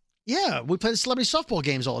video? Yeah, we play the celebrity softball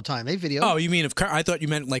games all the time. They video. Oh, you mean I thought you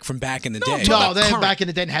meant like from back in the day. No, they back in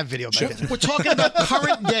the day didn't have video back then. We're talking about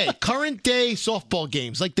current day softball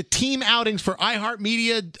games, like the team outings for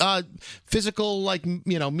iHeartMedia, physical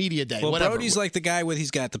media day. Well, whatever. Brody's like the guy with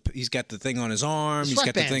he's got the thing on his arm, he's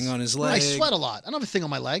got the thing on his leg. I sweat a lot. I don't have a thing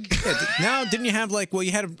on my leg. Now, didn't you have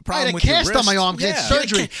you had a problem I had a with cast your wrist? on my arm because I had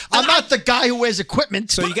surgery. I'm not the guy who wears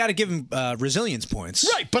equipment. So you got to give him resilience points,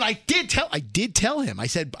 right? But I did tell him. I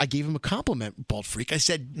said I gave him a compliment. Bald freak. I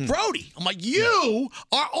said, Brody, I'm like, you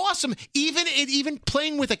are awesome. Even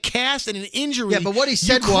playing with a cast and an injury. Yeah, but what he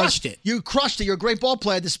said was, it. You crushed it. You're a great ball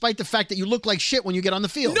player, despite the fact that you look like shit when you get on the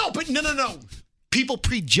field. No, but no. People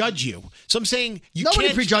prejudge you. So I'm saying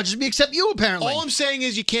nobody prejudges me except you, apparently. All I'm saying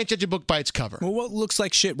is you can't judge a book by its cover. Well, what looks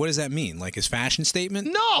like shit? What does that mean? Like his fashion statement?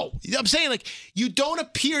 No, I'm saying you don't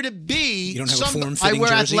appear to be. You don't have a form-fitting I wear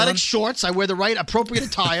jersey athletic on? shorts. I wear the right appropriate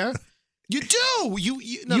attire. You do.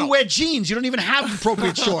 You wear jeans. You don't even have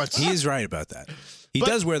appropriate shorts. He is right about that. He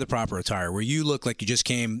does wear the proper attire, where you look like you just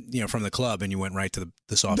came, from the club and you went right to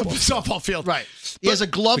the softball field. Right. He has a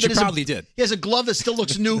glove. Which you probably did. He has a glove that still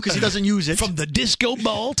looks new because he doesn't use it. From the disco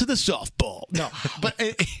ball to the softball. No, but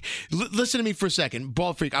listen to me for a second,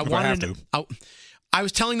 Bald Freak. I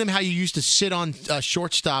was telling them how you used to sit on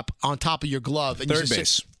shortstop on top of your glove. And third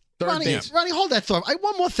base. Ronnie, hold that thought.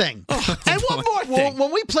 One more thing. And one more thing.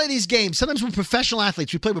 When we play these games, sometimes we're professional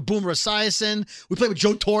athletes. We play with Boomer Esiason. We play with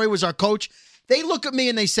Joe Torre, was our coach. They look at me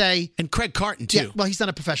and they say... And Craig Carton, too. Yeah, well, he's not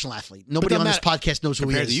a professional athlete. Nobody on this podcast knows who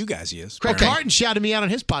he is. Compared to you guys, he is. Craig Carton shouted me out on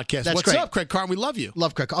his podcast. That's What's great. up, Craig Carton? We love you.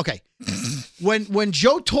 Love Craig. Okay. When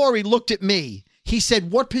Joe Torre looked at me, he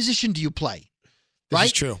said, what position do you play? This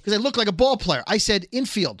is true. Because I look like a ball player. I said,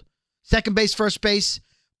 infield. Second base, first base,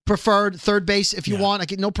 preferred, third base if you want. I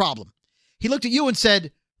get no problem. He looked at you and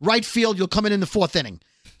said, right field, you'll come in the fourth inning.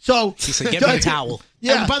 So he said, "Get me a towel."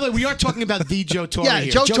 Yeah. And by the way, we are talking about the Joe Torre. Yeah,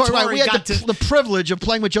 here. Joe Torre. Right. We had got the privilege of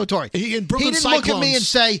playing with Joe Torre. He didn't look at me and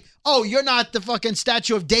say, "Oh, you're not the fucking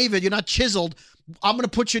statue of David. You're not chiseled. I'm going to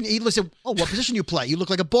put you in." He listened. "Oh, what position you play? You look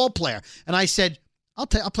like a ball player." And I said, "I'll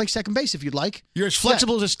play second base if you'd like." You're as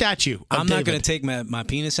flexible as a statue. I'm not going to take my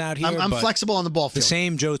penis out here. I'm flexible on the ball field. The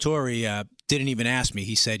same Joe Torre didn't even ask me.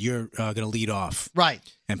 He said, "You're going to lead off, right,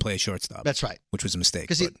 and play shortstop." That's right. Which was a mistake.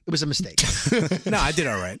 Because it was a mistake. No, I did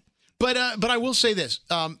all right. But I will say this.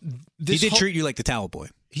 He did treat you like the towel boy.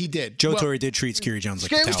 He did. Joe Torre did treat Skeery Jones like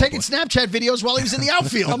the towel boy. Skeery was taking Snapchat videos while he was in the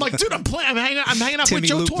outfield. I'm like, dude, I'm hanging out Timmy with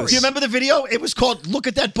Joe Lupus. Torre. Do you remember the video? It was called "Look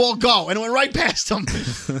at That Ball Go," and it went right past him.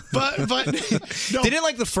 but no. Didn't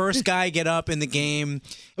like the first guy get up in the game?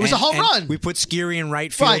 It was a home run. We put Skeery in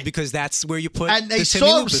right field because that's where you put and they the Timmy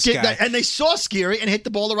saw Lupus guy. And they saw Skeery and hit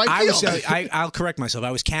the ball to right field. I'll correct myself.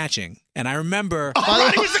 I was catching, and I remember. He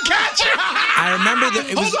was the catcher. I remember that.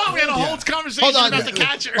 Hold on, we had a whole conversation about the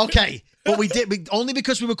catcher. Okay. But we did only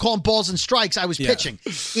because we were calling balls and strikes. I was pitching.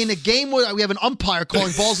 In a game where we have an umpire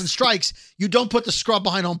calling balls and strikes, you don't put the scrub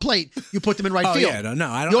behind home plate. You put them in right field. Yeah,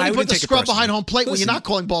 no, I don't. You only I put the take scrub behind home plate when you're not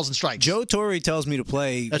calling balls and strikes. Joe Torre tells me to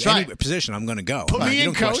play any position. I'm going to go. Put me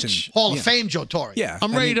in, coach. Hall of Fame, Joe Torre. Yeah,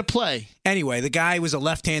 I'm ready to play. Anyway, the guy was a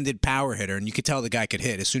left-handed power hitter, and you could tell the guy could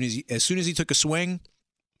hit as soon as he took a swing.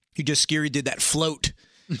 Skeery did that float.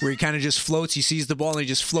 Where he kind of just floats. He sees the ball and he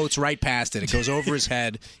just floats right past it. It goes over his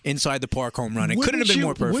head inside the park home run. It couldn't have been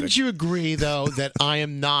more perfect. Wouldn't you agree, though, that I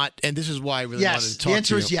am not, and this is why I really wanted to talk to you. The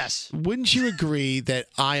answer is yes. Wouldn't you agree that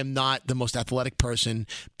I am not the most athletic person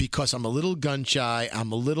because I'm a little gun shy,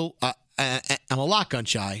 I'm a lot gun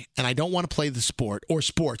shy, and I don't want to play the sport or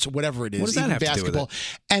sports or whatever it is, what does that even have basketball. To do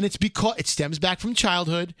with it? And it's because it stems back from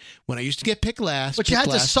childhood when I used to get picked last. But you had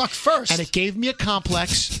to suck first. And it gave me a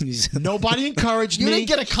complex. Nobody encouraged me. You didn't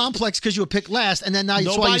get a complex because you were picked last, and then now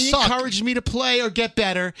you saw you suck. Nobody encouraged me to play or get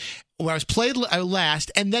better. Where I was played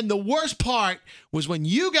last, and then the worst part was when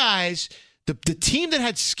you guys, the team that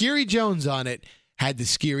had Skeery Jones on it, had the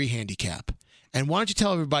Skeery handicap. And why don't you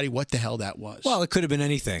tell everybody what the hell that was? Well, it could have been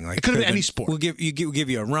anything. Like it could have been any sport. We'll give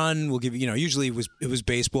you a run. We'll give you, usually it was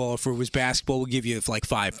baseball. If it was basketball, we'll give you like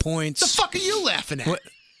 5 points. The fuck are you laughing at? What?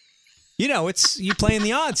 It's you playing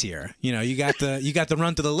the odds here. You got the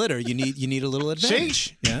run to the litter. You need a little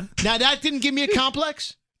advantage. See? Yeah. Now that didn't give me a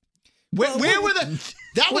complex. Where were the?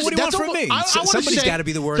 That was. What do you want from me? Somebody's got to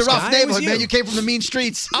be the worst. It's a rough guy. neighborhood, man. You came from the mean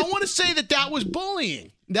streets. I want to say that was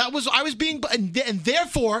bullying. I was being, and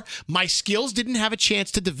therefore my skills didn't have a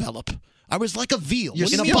chance to develop. I was like a veal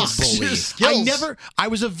in a box. I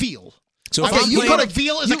was a veal. So if Okay, I'm you playing- got a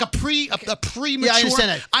veal is like a premature. Yeah, I understand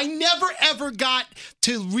that. I never ever got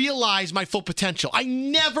to realize my full potential. I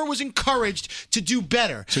never was encouraged to do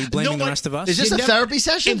better. So you're blaming the rest of us? Is this You a never- therapy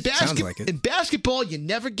session? Sounds like it. In basketball, you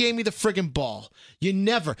never gave me the friggin' ball. You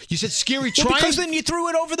never. You said, Skeery, Well, try because and- then you threw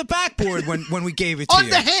it over the backboard when we gave it to you.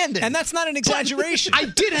 Underhanded. And that's not an exaggeration. I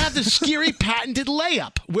did have the Skeery patented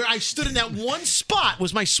layup where I stood in that one spot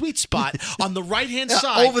was my sweet spot on the right-hand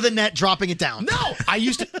side. Over the net, dropping it down. No, I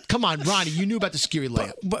used to. Come on, Ronnie, you knew about the Skeery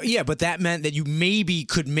layup. But that meant that you maybe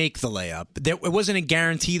could make the layup. It wasn't a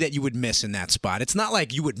guarantee that you would miss in that spot. It's not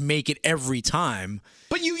like you would make it every time.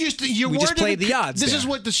 But you used to. We just played the odds This there. is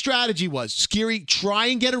what the strategy was. Skeery, try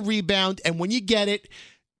and get a rebound, and when you get it,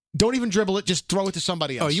 don't even dribble it. Just throw it to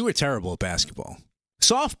somebody else. Oh, you were terrible at basketball.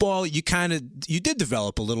 Softball, you did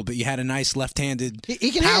develop a little bit. You had a nice left-handed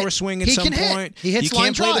He can power hit. swing at He some can hit. point. He hits you line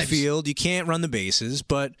can't play drives. the field. You can't run the bases,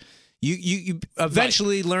 but you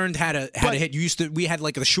eventually learned how to hit. We had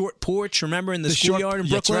like the short porch, remember, in the schoolyard in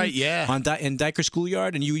That's Brooklyn? right, yeah. In Dyker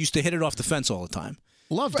Schoolyard, and you used to hit it off the fence all the time.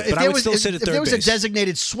 Loved it. But I would still sit at if third there was base. a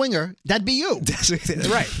designated swinger, that'd be you.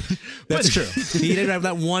 Right. That's true. He didn't have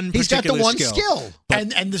that one He's got the particular one skill. skill.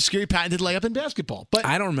 And the Skeery patented layup in basketball. But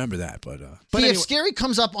I don't remember that, but See, anyway- if Skeery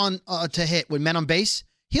comes up on to hit with men on base,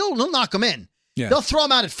 he'll knock them in. Yeah. They'll throw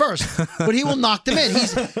him out at first, but he will knock them in.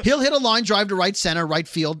 He'll hit a line drive to right center, right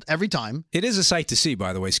field every time. it is a sight to see,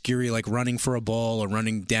 by the way. Skeery like running for a ball or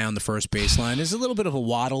running down the first baseline. There's a little bit of a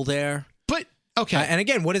waddle there. okay. And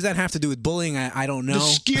again, what does that have to do with bullying? I don't know. The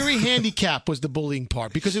Skeery handicap was the bullying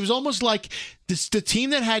part because it was almost like the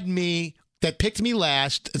team that had me, that picked me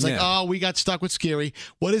last, it's like, Yeah. oh, we got stuck with Skeery.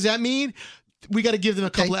 What does that mean? We got to give them a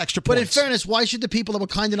couple of extra But points. in fairness, why should the people that were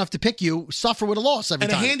kind enough to pick you suffer with a loss every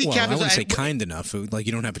And a time? handicap Well, I is wouldn't say I- kind enough. Like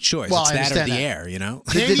you don't have a choice. Well, it's I that or understand the that. air, you know?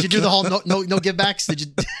 Did you do the whole no give backs? Did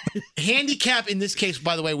you? handicap in this case,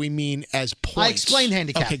 by the way, we mean as points. I explained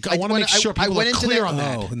handicap. Okay, I want to make sure people went are into clear the- on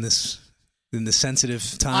that. Oh, in the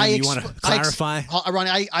sensitive time, you want to clarify?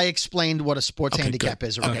 Ronnie, I explained what a sports handicap good.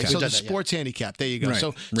 is. Okay, We've so done the that, yeah. sports handicap. There you go. Right.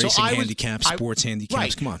 So Racing I was, handicaps, sports handicaps.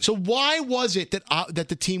 Right. Come on. So why was it that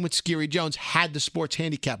the team with Skeery Jones had the sports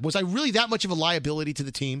handicap? Was I really that much of a liability to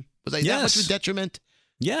the team? Was I that much of a detriment?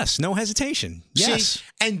 Yes, no hesitation. Yes. See,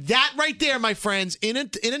 and that right there, my friends, in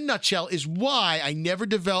a nutshell, is why I never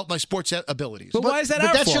developed my sports abilities. But why is that But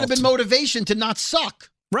our that fault? should have been motivation to not suck.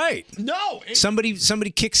 Right. No. Somebody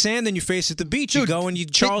kicks sand and you face at the beach. You Dude, go and you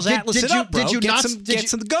Charles did Atlas you- it up, bro. did you get not- some, did get you-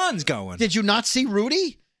 some guns going. Did you not see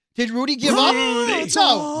Rudy? Did Rudy give up? Rudy's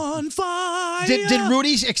No. on fire. Did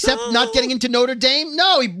Rudy accept not getting into Notre Dame?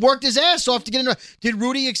 No, he worked his ass off to get into. Did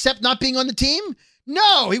Rudy accept not being on the team?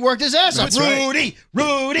 No, he worked his ass off. That's right.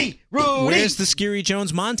 Rudy. Where's the Skeery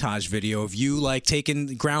Jones montage video of you like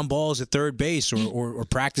taking ground balls at third base or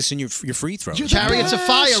practicing your free throws? Chariots of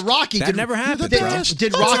Fire, Rocky. That never happened, Did, bro.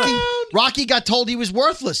 did Rocky got told he was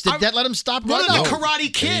worthless? Did that let him stop What running? about the No.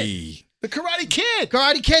 Karate Kid? Hey. The Karate Kid.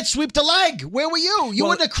 Karate Kid, sweep the leg. Where were you? You Well-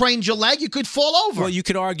 wouldn't have craned your leg. You could fall over. Well, you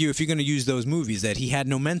could argue if you're going to use those movies that he had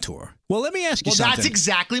no mentor. Well, let me ask you Well, something. that's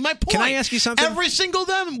exactly my point. Can I ask you something? Every single one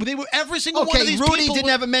of okay, these Rudy people. didn't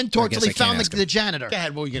have a mentor I guess until he I can't found ask the janitor. Go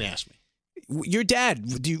ahead. What were you going to ask me? Your dad,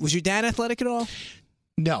 was your dad athletic at all?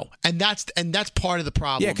 No, and that's part of the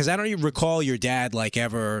problem. Yeah, because I don't even recall your dad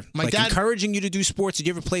ever My dad- encouraging you to do sports. Did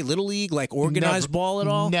you ever play little league, like organized Never. ball at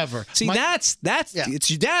all? Never. See, My- that's Yeah.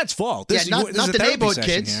 it's your dad's fault. Yeah, This, not- this not is the a therapy neighborhood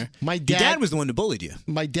session kids. Here. My Your dad- dad was the one that bullied you.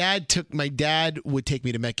 My dad would take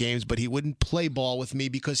me to Met games, but he wouldn't play ball with me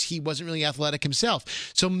because he wasn't really athletic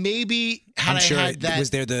himself. So maybe had I'm I sure. had that,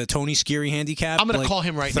 Was there the Tony Skeery handicap? I'm gonna call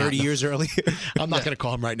him right now. 30 years earlier. I'm not going to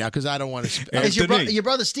call him right now because I don't want to. Is your, Anthony. your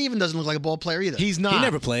brother Steven doesn't look like a ball player either. He's not. He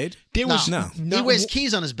never played. There was No. He wears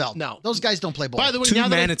keys on his belt. No. Those guys don't play ball. By the way, Two now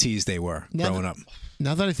that I- manatees they were growing up.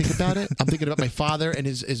 Now that I think about it, I'm thinking about my father and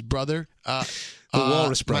his brother. The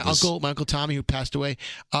Walrus Brothers. My uncle Tommy, who passed away.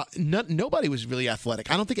 Nobody was really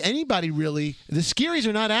athletic. I don't think anybody really. The Skeerys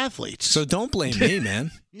are not athletes. So don't blame me,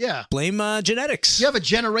 man. yeah. Blame genetics. You have a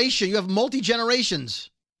generation. You have multi-generations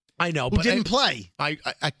I know, who but didn't play.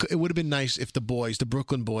 it would have been nice if the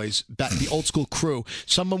Brooklyn boys, the old school crew,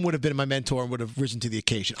 someone would have been my mentor and would have risen to the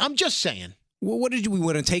occasion. I'm just saying. Well, what did we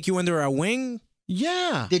want to take you under our wing?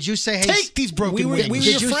 Yeah. Did you say, hey, Take these broken we were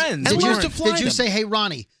wings. your friends. And Did we you, used to fly did you them. say, hey,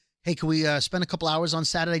 Ronnie, hey, can we spend a couple hours on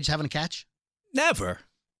Saturday just having a catch? Never.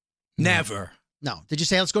 Never. No. Did you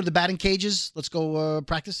say, let's go to the batting cages? Let's go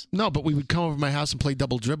practice? No, but we would come over to my house and play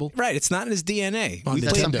double dribble. Right. It's not in his DNA. On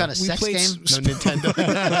That's some kind of sex game? No, Nintendo.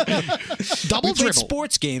 Double we played dribble.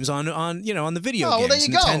 sports games on the video Oh, games. well, there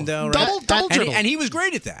you go. Nintendo, right? Double dribble. And he was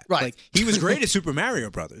great at that. Right. Like, he was great at Super Mario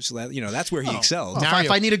Brothers. That's where he excelled. If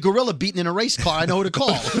I need a gorilla beaten in a race car, I know who to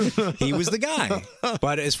call. He was the guy.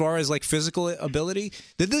 But as far as like physical ability,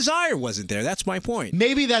 the desire wasn't there. That's my point.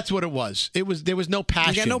 Maybe that's what it was. There was no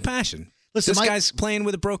passion. He got no passion. Listen, this guy's playing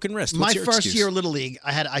with a broken wrist. What's My your first excuse? year of Little League,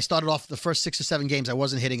 I started off the first 6 or 7 games, I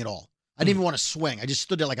wasn't hitting at all. I didn't even want to swing. I just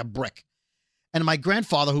stood there like a brick. And my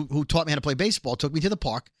grandfather, who taught me how to play baseball, took me to the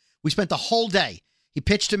park. We spent the whole day. He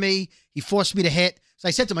pitched to me. He forced me to hit. So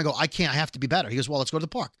I said to him, I go, I can't. I have to be better. He goes, well, let's go to the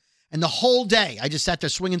park. And the whole day, I just sat there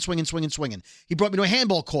swinging. He brought me to a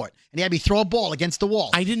handball court, and he had me throw a ball against the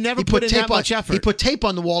wall. I didn't never put in that much effort. He put tape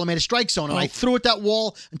on the wall and made a strike zone, and I threw at that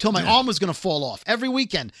wall until my arm was going to fall off. Every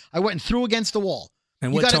weekend, I went and threw against the wall.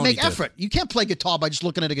 And you got to make effort. You can't play guitar by just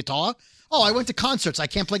looking at a guitar. Oh, I went to concerts. I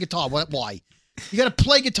can't play guitar. Why? You got to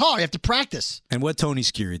play guitar. You have to practice. And what Tony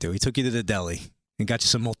Skeery do? He took you to the deli and got you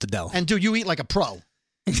some mortadella. And, dude, you eat like a pro.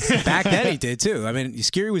 Back then he did, too. I mean,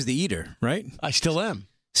 Skeery was the eater, right? I still am.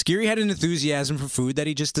 Skeery had an enthusiasm for food that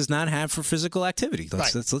he just does not have for physical activity.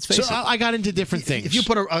 Let's face it. So I got into different things. If you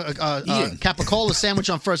put a capicola sandwich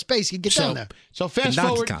on first base, he'd get down there. So fast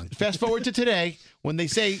forward to today when they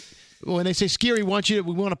say Skeery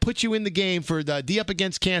we want to put you in the game for the D Up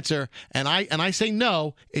Against Cancer, and I say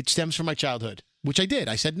no. It stems from my childhood, which I did.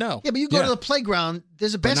 I said no. Yeah, but you go to the playground.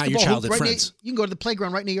 There's a basketball hoop right near. You can go to the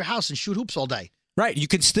playground right near your house and shoot hoops all day. Right. You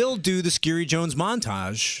can still do the Skeery Jones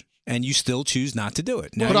montage. And you still choose not to do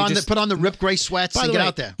it. Put on the Rip Gray sweats and get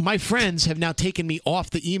out there. My friends have now taken me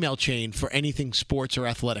off the email chain for anything sports or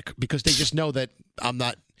athletic because they just know that I'm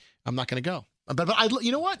not going to go. But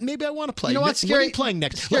you know what? Maybe I want to play. You know what, Skeery? What are you playing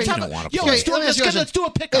next? Skeery, Let's do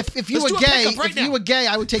a pickup. If you were gay,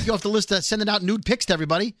 I would take you off the list of sending out nude pics to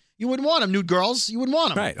everybody. You wouldn't want them, nude girls. You wouldn't want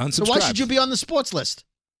them. Right. Unsubscribe. So why should you be on the sports list?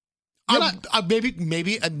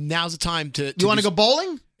 Maybe now's the time to. You want to go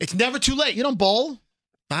bowling? It's never too late. You don't bowl?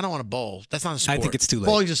 I don't want to bowl. That's not a sport. I think it's too late.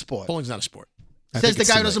 Bowling's a sport. Bowling's not a sport. Says the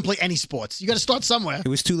guy who doesn't play any sports. You got to start somewhere. It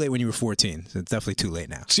was too late when you were 14. So it's definitely too late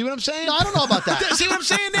now. See what I'm saying? No, I don't know about that. See what I'm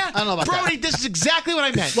saying now? I don't know about Brody, this is exactly what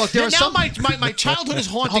I meant. Look, there are some. My childhood is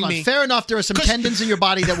haunting Hold on. me. Fair enough. There are some tendons in your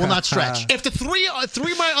body that will not stretch. If the three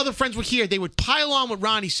of my other friends were here, they would pile on what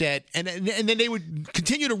Ronnie said, and then they would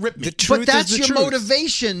continue to rip me. But that's your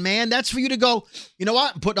motivation, man. That's for you to go. You know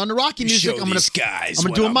what? I'm putting on the Rocky music. I'm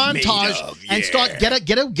gonna do a montage and start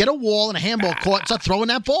get a wall and a handball court and start throwing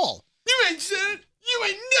that ball. You ain't said. You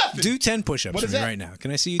ain't nothing. Do 10 push-ups for me right now.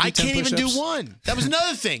 Can I see you do 10 push-ups? I can't even do one. That was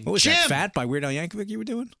another thing. What was that, Fat by Weird Al Yankovic you were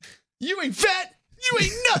doing? You ain't fat. You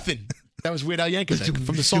ain't nothing. That was Weird Al Yankovic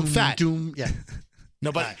from the song Fat. Yeah.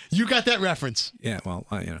 No, but you got that reference. Yeah, well,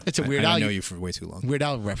 it's a Weird Al. I know you for way too long. Weird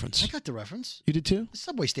Al reference. I got the reference. You did too? The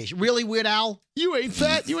subway station. Really, Weird Al? You ain't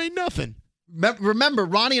fat. You ain't nothing. Remember,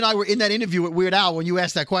 Ronnie and I were in that interview with Weird Al when you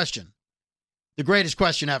asked that question. The greatest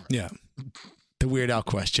question ever. Yeah. The Weird Al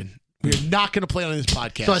question. We're not going to play on this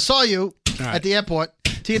podcast. So I saw you at the airport.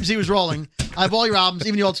 TMZ was rolling. I have all your albums,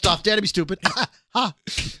 even the old stuff. Dare to be stupid.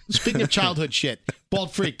 Speaking of childhood shit,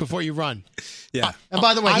 Bald Freak, before you run. Yeah. And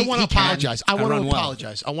by the way, I want to apologize. I want to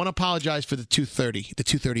apologize. I want to apologize for the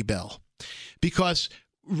 2:30 bell, because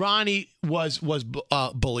Ronnie was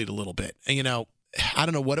bullied a little bit. And, I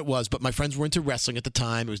don't know what it was, but my friends were into wrestling at the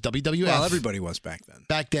time. It was WWF. Well, everybody was back then.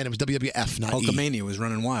 Back then, it was WWF, not Hulkamania was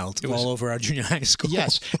running wild all over our junior high school.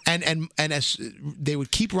 Yes, and as they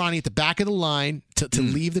would keep Ronnie at the back of the line to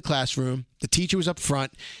leave the classroom. The teacher was up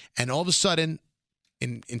front, and all of a sudden,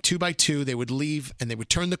 in 2x2, they would leave, and they would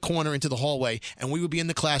turn the corner into the hallway, and we would be in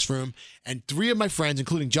the classroom, and 3 of my friends,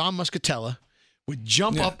 including John Muscatella, would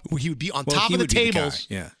jump up. He would be on top of the tables,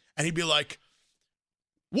 and he'd be like,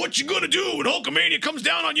 "What you gonna do when Hulkamania comes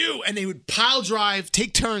down on you?" And they would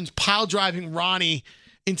take turns pile driving Ronnie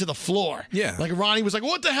into the floor. Yeah, like Ronnie was like,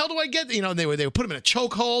 "What the hell do I get?" They would put him in a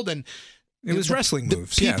chokehold, and it was wrestling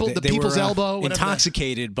moves. The people's elbow,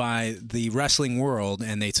 intoxicated by the wrestling world,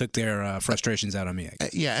 and they took their frustrations out on me.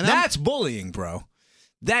 And that's bullying, bro.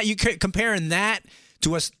 That you comparing that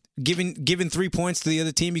to us giving 3 points to the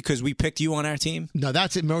other team because we picked you on our team. No,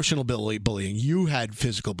 that's emotional bullying. You had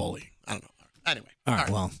physical bullying. I don't know. Anyway. All right.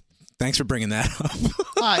 Well, thanks for bringing that up.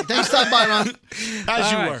 All right. Thanks for stopping by, Ron.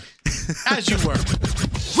 As you were.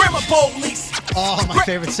 Grammar Police. Oh, my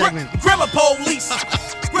favorite segment. Grammar Police.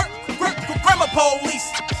 Grammar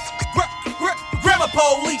Police. Grammar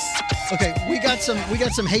Police. Okay, we got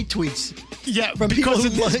some hate tweets. Yeah, from because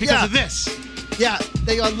people of this. Yeah,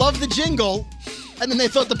 they love the jingle, and then they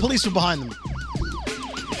thought the police were behind them.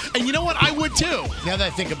 And you know what? I would too, now that I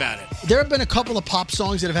think about it. There have been a couple of pop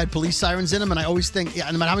songs that have had police sirens in them, and I always think,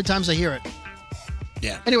 no matter how many times I hear it.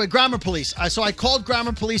 Yeah. Anyway, Grammar Police. So I called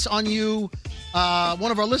Grammar Police on you.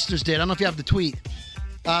 One of our listeners did. I don't know if you have the tweet.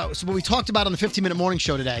 So what we talked about on the 15-minute morning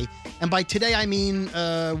show today, and by today I mean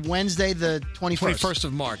Wednesday the 21st. 21st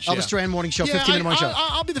of March. Elvis Duran morning show, 15-minute morning show.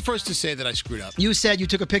 I'll be the first to say that I screwed up. You said you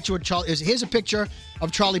took a picture with Charlie. Here's a picture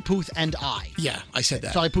of Charlie Puth and I. Yeah, I said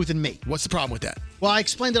that. Charlie Puth and me. What's the problem with that? Well, I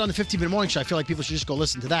explained it on the 15-minute morning show. I feel like people should just go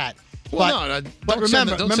listen to that. Well, but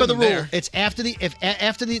remember the rule. There. It's after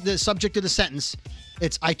the subject of the sentence.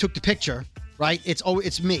 It's I took the picture, right?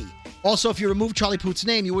 It's me. Also, if you remove Charlie Puth's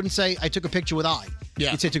name, you wouldn't say I took a picture with I.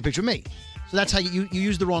 Yeah. You'd say I took a picture of me. So that's how you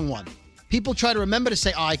use the wrong one. People try to remember to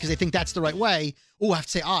say I because they think that's the right way. Oh, I have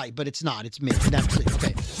to say I, but it's not. It's me. That's it.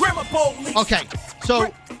 Okay. Okay.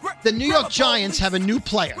 So the New York Giants have a new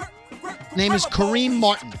player. Name is Kareem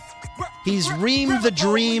Martin. He's Reem the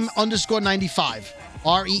Dream _95.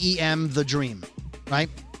 REEM the Dream. Right?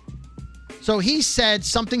 So he said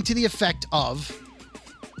something to the effect of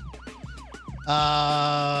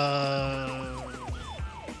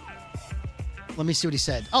let me see what he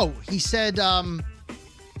said. Oh, he said, I'm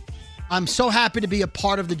so happy to be a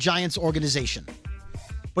part of the Giants organization.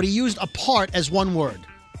 But he used a part as one word,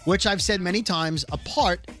 which I've said many times. A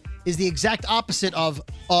part is the exact opposite of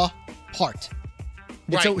a part.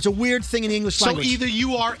 Right. It's a weird thing in the English language. So either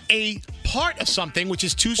you are a part of something, which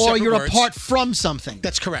is two separate words. Or you're apart from something.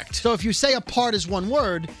 That's correct. So if you say apart is one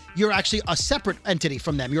word, you're actually a separate entity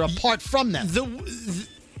from them. You're apart from them.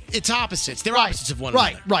 It's opposites. They're opposites of one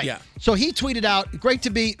another. Right. Yeah. So he tweeted out, great to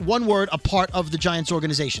be, one word, a part of the Giants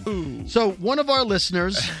organization. Ooh. So one of our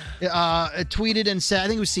listeners tweeted and said, I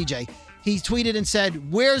think it was CJ, he tweeted and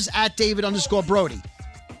said, where's @David_Brody?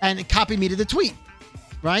 And copied me to the tweet,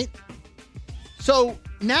 right? So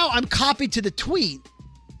now I'm copied to the tweet,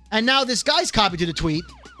 and now this guy's copied to the tweet,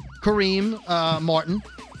 Kareem Martin.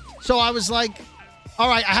 So I was like, all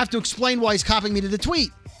right, I have to explain why he's copying me to the tweet.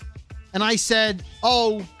 And I said,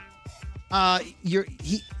 you're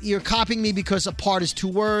copying me because a part is two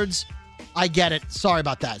words. I get it. Sorry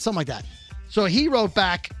about that. Something like that. So he wrote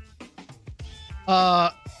back,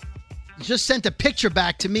 just sent a picture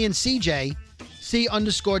back to me and CJ,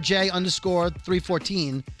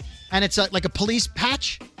 C_J_314. And it's like a police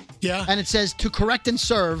patch. Yeah. And it says to correct and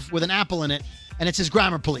serve with an apple in it. And it says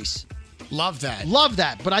Grammar Police. Love that. Love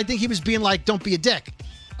that. But I think he was being like, don't be a dick.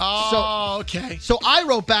 Oh, okay. So I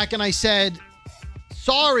wrote back and I said,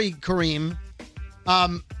 sorry, Kareem.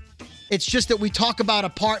 It's just that we talk about a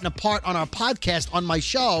part and a part on our podcast on my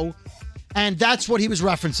show. And that's what he was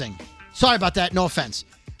referencing. Sorry about that. No offense.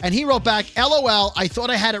 And he wrote back, LOL, I thought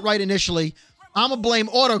I had it right initially. I'm a blame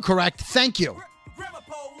autocorrect. Thank you.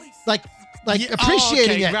 Like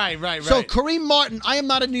appreciating it. Right. So Kareem Martin, I am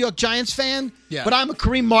not a New York Giants fan, but I'm a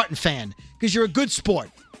Kareem Martin fan because you're a good sport.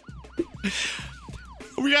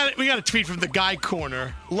 We got a tweet from the Guy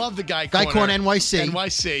Corner. Love the Guy Corner. Guy Corner NYC.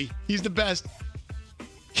 NYC. He's the best.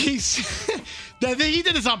 He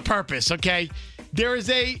did this on purpose, okay? There is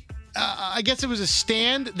I guess it was a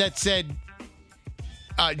stand that said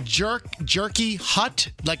jerky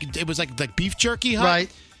hut. Like it was like beef jerky hut. Right.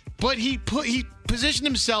 But he positioned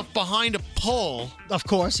himself behind a pole. Of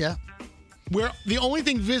course, yeah. Where the only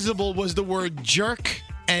thing visible was the word jerk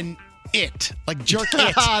and it. Like jerk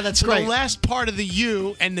it. That's so great. The last part of the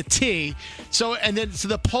U and the T. So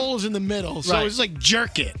the pole is in the middle. So it's like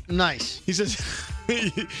jerk it. Nice. He says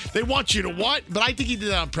they want you to what? But I think he did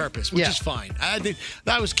that on purpose, which is fine. I think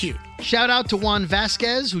that was cute. Shout out to Juan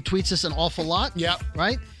Vasquez, who tweets us an awful lot. Yep.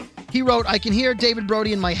 Right? He wrote, I can hear David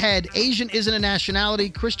Brody in my head. Asian isn't a nationality.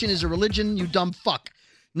 Christian is a religion, you dumb fuck.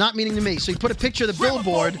 Not meaning to me. So he put a picture of the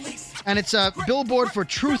billboard, and it's a billboard for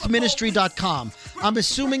truthministry.com. I'm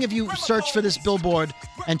assuming if you search for this billboard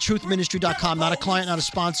and truthministry.com, not a client, not a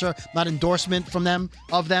sponsor, not endorsement from them,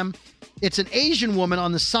 it's an Asian woman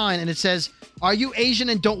on the sign, and it says, are you Asian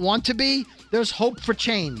and don't want to be? There's hope for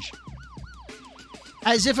change.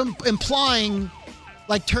 As if implying,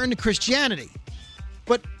 like, turn to Christianity.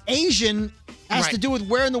 But Asian has to do with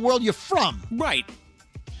where in the world you're from. Right.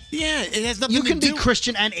 Yeah, it has nothing to do. You can be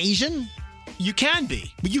Christian and Asian. You can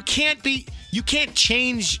be, but you can't be. You can't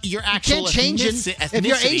change your actual ethnicity. If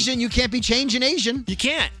you're Asian, you can't be changing Asian. You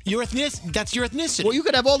can't. That's your ethnicity. Well, you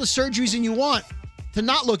could have all the surgeries you want to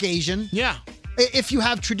not look Asian. Yeah. If you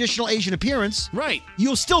have traditional Asian appearance. Right.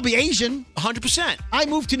 You'll still be Asian. 100%. I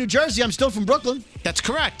moved to New Jersey. I'm still from Brooklyn. That's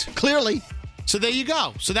correct. Clearly. So there you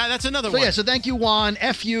go. So that's another one. Yeah, so thank you, Juan.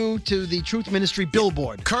 F you to the Truth Ministry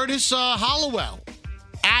billboard. Curtis Hollowell.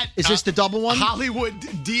 Is this the double one? Hollywood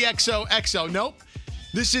DXOXO. Nope.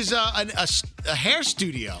 This is a hair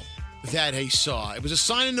studio that he saw. It was a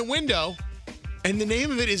sign in the window, and the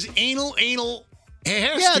name of it is Anal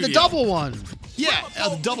Hair Studio. Yeah, the double one. Yeah,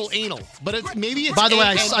 the double anal. But maybe it's... By the way,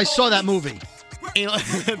 I saw that movie. Anal,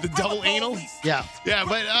 the double anal? Yeah. Yeah,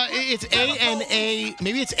 but it's A-N-A...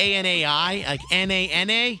 Maybe it's A-N-A-I, like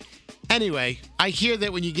N-A-N-A. Anyway, I hear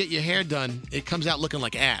that when you get your hair done, it comes out looking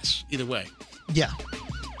like ass. Either way. Yeah.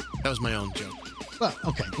 That was my own joke. Well,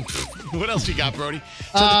 okay. What else you got, Brody?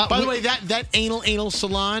 So by the way, that anal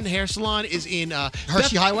salon, hair salon, is in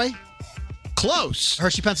Hershey Highway? Close.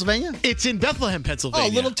 Hershey, Pennsylvania? It's in Bethlehem,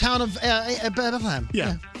 Pennsylvania. Oh, little town of Bethlehem.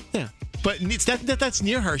 Yeah. But it's that's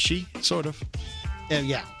near Hershey, sort of.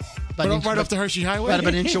 Yeah. Right off the Hershey Highway? Right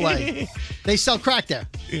about an inch away. They sell crack there.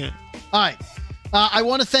 Yeah. All right. I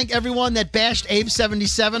want to thank everyone that bashed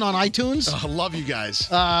Abe77 on iTunes. I love you guys.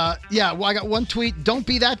 Yeah, well, I got one tweet. Don't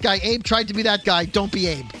be that guy. Abe tried to be that guy. Don't be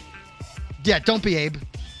Abe. Yeah, don't be Abe.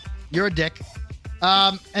 You're a dick.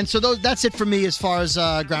 And so that's it for me as far as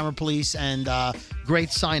Grammar Police and great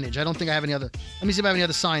signage. I don't think I have any other. Let me see if I have any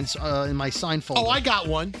other signs in my sign folder. Oh, I got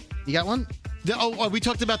one. You got one? We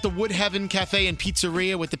talked about the Wood Heaven Cafe and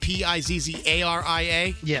Pizzeria with the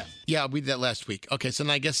Pizzaria. Yeah. Yeah, we did that last week. Okay, so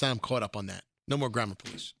then I guess I'm caught up on that. No more Grammar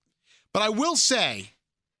Police. But I will say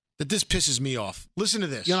that this pisses me off. Listen to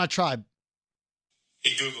this. You're not Tribe.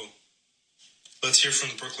 Hey, Google. Let's hear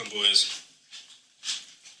from the Brooklyn Boys.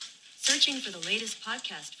 Searching for the latest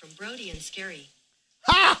podcast from Brody and Skeery.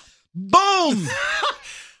 Ha! Boom!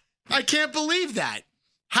 I can't believe that.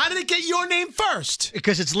 How did it get your name first?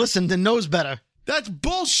 Because it's listened and knows better. That's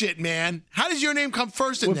bullshit, man. How does your name come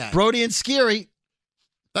first in With that? Brody and Skeery.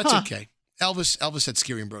 That's okay. Elvis said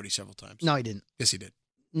Skeery and Brody several times. No, he didn't. Yes, he did.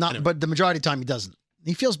 Not, anyway. But the majority of the time he doesn't.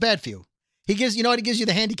 He feels bad for you. He gives, you know what? He gives you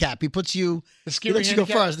the handicap. He puts you. He lets you go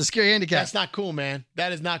first. The Skeery handicap. That's not cool, man.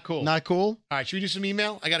 That is not cool. Not cool. All right, should we do some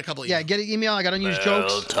email? I got a couple of emails. Yeah, get an email. I got unused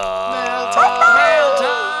jokes. Mail time.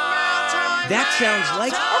 That sounds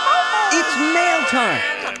like it's mail time.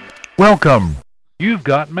 Welcome. You've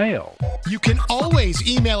got mail. You can always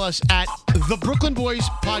email us at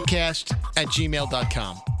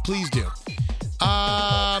thebrooklynboyspodcast@gmail.com. Please do.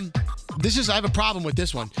 I have a problem with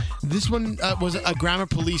this one. This one was a Grammar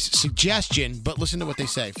Police suggestion, but listen to what they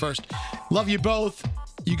say. First, love you both.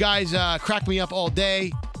 You guys crack me up all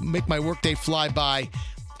day, make my workday fly by.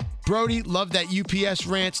 Brody, love that UPS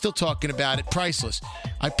rant. Still talking about it. Priceless.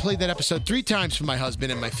 I played that episode 3 times for my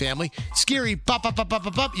husband and my family. Skeery, bop, bop, bop, bop,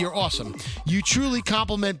 bop, bop. You're awesome. You truly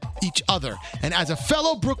compliment each other. And as a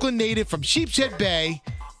fellow Brooklyn native from Sheepshead Bay,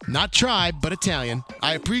 not Tribe, but Italian,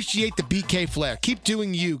 I appreciate the BK flair. Keep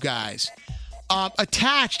doing you guys.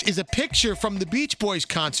 Attached is a picture from the Beach Boys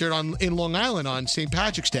concert in Long Island on St.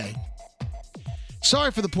 Patrick's Day.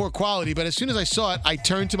 Sorry for the poor quality, but as soon as I saw it, I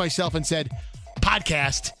turned to myself and said,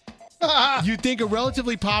 podcast. You'd think a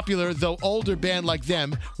relatively popular, though older band like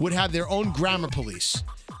them would have their own Grammar Police.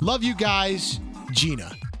 Love you guys,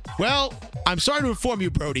 Gina. Well, I'm sorry to inform you,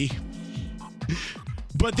 Brody,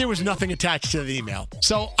 but there was nothing attached to the email.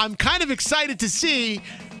 So I'm kind of excited to see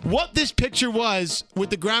what this picture was with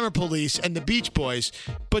the Grammar Police and the Beach Boys,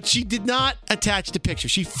 but she did not attach the picture.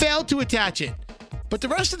 She failed to attach it, but the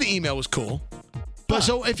rest of the email was cool. But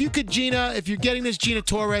so if you could, Gina, if you're getting this, Gina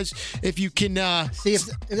Torres, if you can see if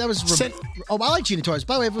that was I like Gina Torres.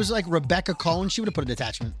 By the way, if it was like Rebecca Cohen, she would have put an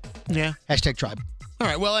attachment. Yeah. #Tribe. All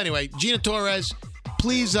right. Well, anyway, Gina Torres,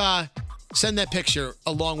 please send that picture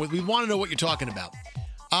along with. We want to know what you're talking about.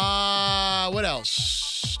 What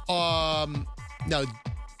else? No,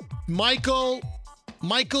 Michael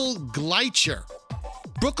Gleitcher,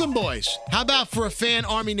 Brooklyn Boys. How about for a fan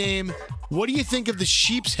army name? What do you think of the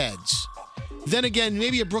Sheep's Heads? Then again,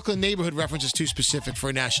 maybe a Brooklyn neighborhood reference is too specific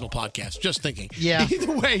for a national podcast. Just thinking. Yeah.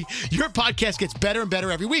 Either way, your podcast gets better and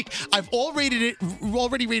better every week. I've already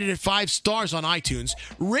rated it 5 stars on iTunes,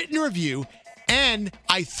 written a review, and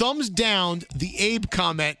I thumbs down the Abe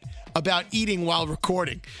comment about eating while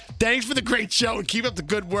recording. Thanks for the great show and keep up the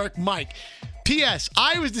good work, Mike. P.S.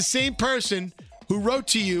 I was the same person who wrote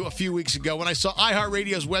to you a few weeks ago when I saw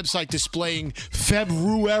iHeartRadio's website displaying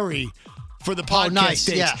February for the podcast. Oh, nice.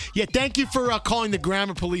 Dates. Yeah. Thank you for calling the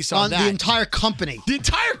Grammar Police on that. The entire company. The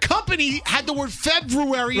entire company had the word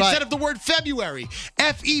February instead of the word February.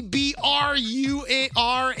 February. It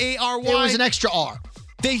was an extra R.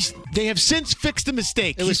 They have since fixed the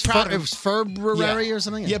mistake. It was February or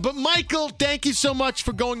something? Yeah, but Michael, thank you so much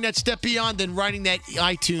for going that step beyond and writing that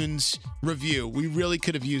iTunes review. We really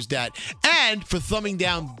could have used that. And for thumbing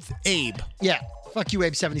down Abe. Yeah. Fuck you,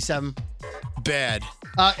 Abe77. Bad.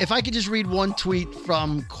 If I could just read one tweet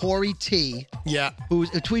from Corey T. Yeah. Who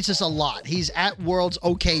tweets us a lot. He's at World's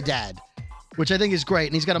OK Dad. which I think is great.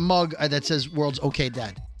 And he's got a mug that says "World's Okay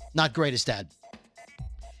Dad," not greatest dad.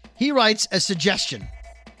 He writes a suggestion.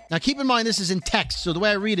 Now, keep in mind this is in text, so the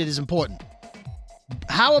way I read it is important.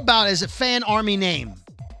 How about as a fan army name?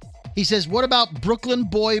 He says, what about Brooklyn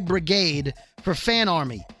Boy Brigade for fan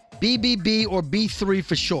army? BBB or B3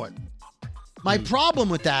 for short. My problem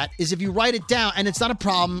with that is if you write it down, and it's not a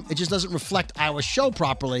problem, it just doesn't reflect our show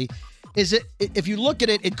properly, is it if you look at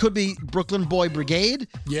it, it could be Brooklyn Boy Brigade,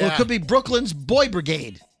 or it could be Brooklyn's Boy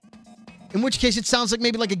Brigade. In which case it sounds like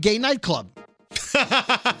maybe like a gay nightclub.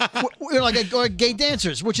 or gay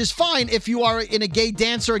dancers, which is fine if you are in a gay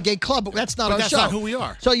dance or a gay club, but that's not our show. That's not who we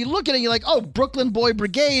are. So you look at it and you're like, oh, Brooklyn Boy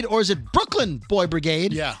Brigade, or is it Brooklyn Boy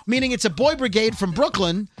Brigade? Yeah. Meaning it's a boy brigade from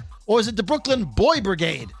Brooklyn, or is it the Brooklyn Boy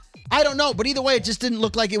Brigade? I don't know, but either way, it just didn't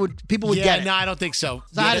look like people would get it. No, I don't think so.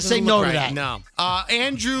 So I had to say no to that. No.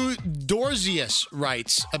 Andrew Dorzius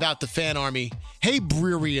writes about the fan army. Hey,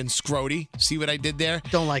 Brewery and Scrody. See what I did there?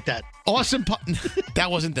 Don't like that. Awesome. That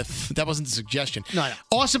wasn't the suggestion. No.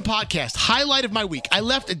 Awesome podcast. Highlight of my week. I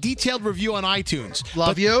left a detailed review on iTunes.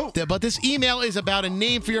 Love you. But this email is about a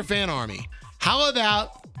name for your fan army. How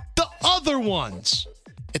about the other ones?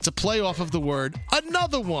 It's a play off of the word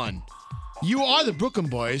another one. You are the Brooklyn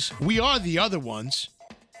Boys. We are the other ones.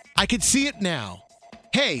 I can see it now.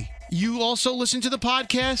 Hey, you also listen to the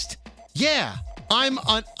podcast? Yeah, I'm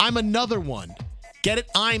another one. Get it?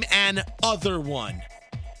 I'm an other one.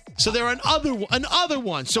 So they're another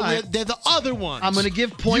one. So they're the other ones. I'm going to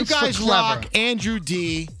give points for clever. You guys rock, Andrew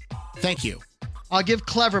D. Thank you. I'll give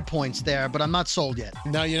clever points there, but I'm not sold yet.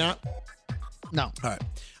 No, you're not? No. All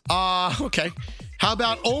right. Okay. How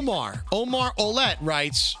about Omar? Omar Olette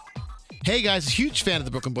writes, hey guys, huge fan of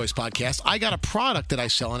the Brooklyn Boys podcast. I got a product that I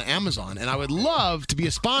sell on Amazon, and I would love to be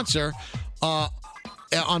a sponsor on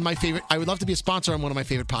my favorite. I would love to be a sponsor on one of my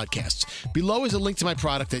favorite podcasts. Below is a link to my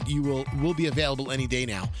product that you will be available any day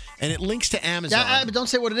now, and it links to Amazon. Yeah, but don't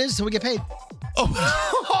say what it is until we get paid.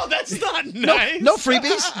 Oh, that's not nice. No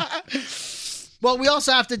freebies. Well, we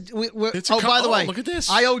also have to. By the way, look at this.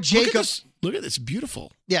 I owe Jacob. Look at this,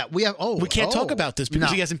 beautiful. Yeah, we have. We can't talk about this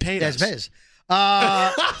because he hasn't paid us.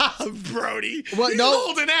 Brody, well, he's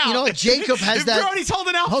holding out. You know, Jacob has that. Brody's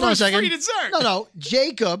holding out Hold for on a second. free dessert. No,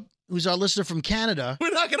 Jacob, who's our listener from Canada.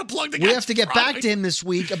 We're not going to plug the guy's We have to get product. back to him this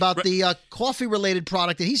week about the coffee-related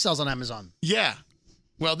product that he sells on Amazon. Yeah.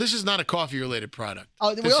 Well, this is not a coffee-related product.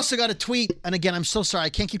 We also got a tweet, and again, I'm so sorry, I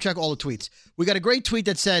can't keep track of all the tweets. We got a great tweet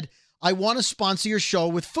that said, "I want to sponsor your show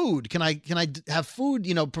with food. Can I have food?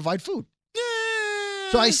 Provide food."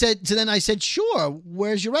 Yeah. So then I said, "Sure.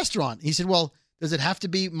 Where's your restaurant?" He said, "Well, does it have to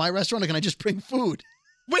be my restaurant, or can I just bring food?"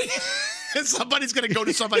 Wait, somebody's going to go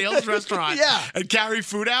to somebody else's restaurant and carry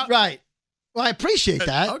food out? Right. Well, I appreciate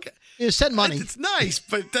that. Okay. Send money. It's nice,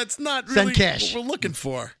 but that's not really Send cash. what we're looking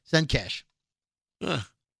for. Send cash.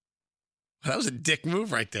 That was a dick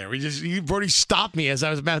move right there. Brody stopped me as I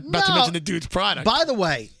was about to mention the dude's product. By the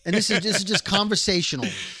way, and this is just conversational.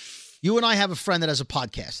 You and I have a friend that has a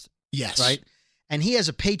podcast. Yes. Right? And he has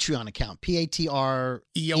a Patreon account, Patreon,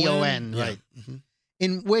 right? Mm-hmm.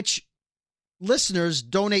 In which listeners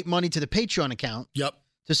donate money to the Patreon account. Yep.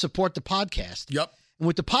 To support the podcast. Yep. And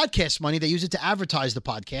with the podcast money, they use it to advertise the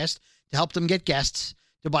podcast, to help them get guests,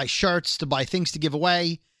 to buy shirts, to buy things to give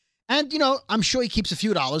away. And, I'm sure he keeps a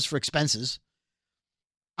few dollars for expenses.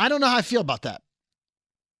 I don't know how I feel about that.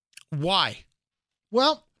 Why?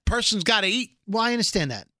 Well, person's got to eat. Well, I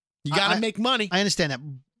understand that. You got to make money. I understand that.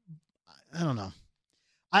 I don't know.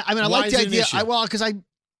 I like the idea. Because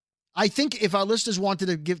I think if our listeners wanted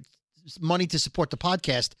to give money to support the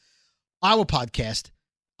podcast, our podcast,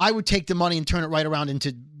 I would take the money and turn it right around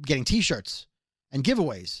into getting T-shirts and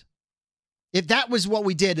giveaways. If that was what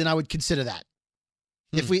we did, then I would consider that.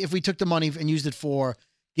 If we took the money and used it for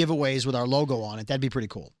giveaways with our logo on it, that'd be pretty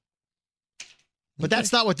cool. But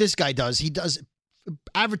that's not what this guy does. He does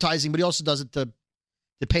advertising, but he also does it to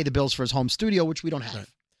pay the bills for his home studio, which we don't have. Right.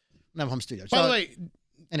 We don't have a home studio. By the way,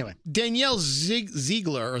 anyway, Danielle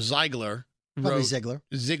Ziegler wrote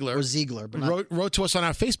to us on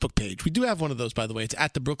our Facebook page. We do have one of those, by the way. It's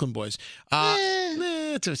at the Brooklyn Boys.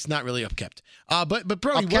 It's not really upkept. But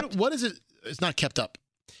Brody, what is it? It's not kept up.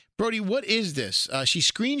 Brody, what is this? She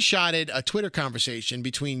screenshotted a Twitter conversation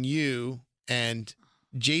between you and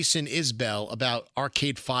Jason Isbell about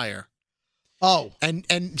Arcade Fire. Oh.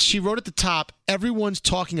 And she wrote at the top, everyone's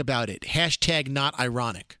talking about it. # not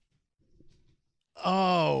ironic.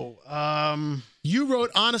 Oh. You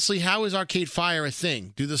wrote, honestly, how is Arcade Fire a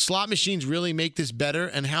thing? Do the slot machines really make this better?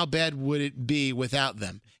 And how bad would it be without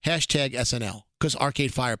them? # SNL. Because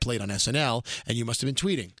Arcade Fire played on SNL, and you must have been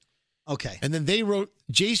tweeting. Okay. And then they wrote,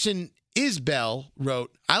 Jason Isbell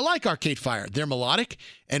wrote, I like Arcade Fire. They're melodic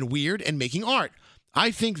and weird and making art.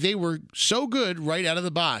 I think they were so good right out of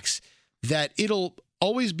the box that it'll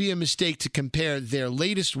always be a mistake to compare their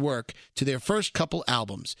latest work to their first couple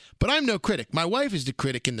albums. But I'm no critic. My wife is the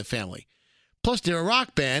critic in the family. Plus, they're a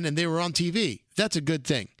rock band and they were on TV. That's a good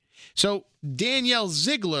thing. So Danielle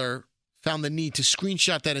Ziegler found the need to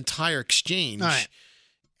screenshot that entire exchange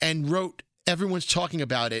and wrote, everyone's talking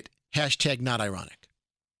about it, hashtag not ironic.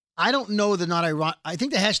 I don't know the not ironic. I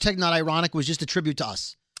think the hashtag not ironic was just a tribute to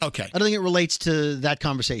us. Okay. I don't think it relates to that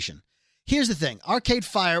conversation. Here's the thing. Arcade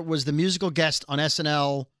Fire was the musical guest on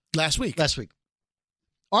SNL last week.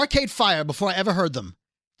 Arcade Fire, before I ever heard them,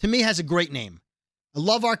 to me has a great name. I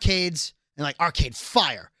love arcades and like Arcade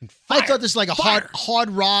Fire. I thought this was like a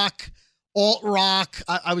hard rock, alt rock.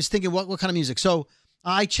 I was thinking what kind of music. So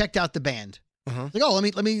I checked out the band. Like, oh,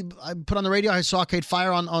 let me I put on the radio. I saw Arcade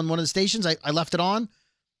Fire on one of the stations. I left it on,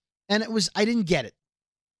 and I didn't get it.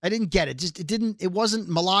 It wasn't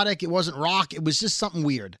melodic. It wasn't rock. It was just something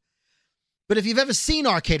weird. But if you've ever seen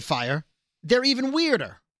Arcade Fire, they're even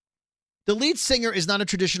weirder. The lead singer is not a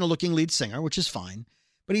traditional looking lead singer, which is fine,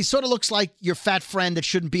 but he sort of looks like your fat friend that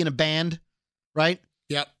shouldn't be in a band, right?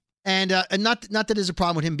 Yep. And not that there's a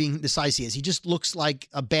problem with him being the size he is. He just looks like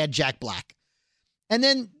a bad Jack Black. And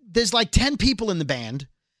then there's like 10 people in the band.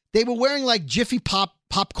 They were wearing like Jiffy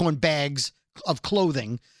popcorn bags of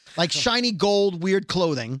clothing, like shiny gold, weird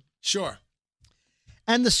clothing. Sure.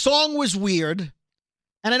 And the song was weird,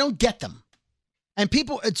 and I don't get them. And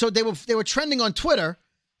so they were trending on Twitter,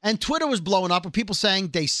 and Twitter was blowing up with people saying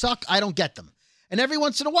they suck. I don't get them. And every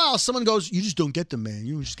once in a while, someone goes, "You just don't get them, man.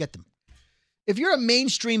 You don't just get them." If you're a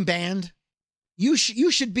mainstream band, you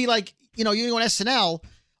should be like, you're on SNL.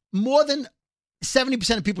 More than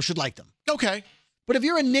 70% of people should like them. Okay. But if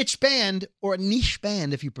you're a niche band, or a niche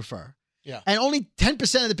band, if you prefer, and only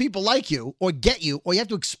 10% of the people like you or get you, or you have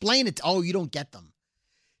to explain it to, you don't get them.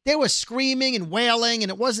 They were screaming and wailing,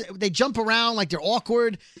 and they jump around like they're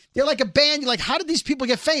awkward. They're like a band. You're like, how did these people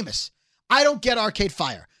get famous? I don't get Arcade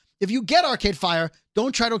Fire. If you get Arcade Fire,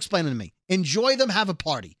 don't try to explain it to me. Enjoy them, have a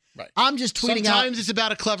party. Right. I'm just tweeting out. Sometimes it's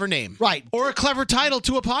about a clever name. Right. Or a clever title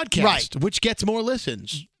to a podcast. Right. Which gets more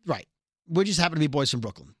listens. Right. We just happen to be boys from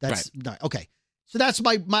Brooklyn. That's right. Okay. So that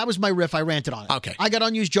was my riff. I ranted on it. Okay. I got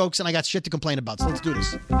unused jokes and I got shit to complain about. So let's do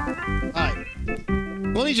this. All right.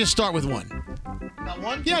 Let me just start with one. Got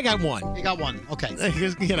one? Yeah, I got one. You got one. Okay.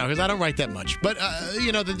 Because I don't write that much. But,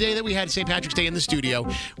 the day that we had St. Patrick's Day in the studio,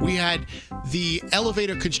 we had the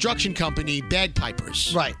elevator construction company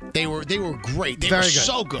bagpipers. Right. They were great. They were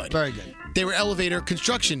so good. Very good. They were elevator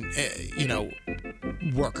construction,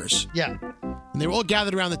 workers. Yeah. And they were all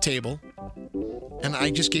gathered around the table. And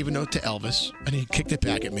I just gave a note to Elvis, and he kicked it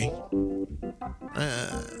back at me.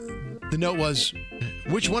 The note was,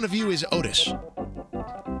 which one of you is Otis?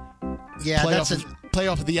 Yeah, play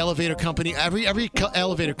off of the elevator company. Every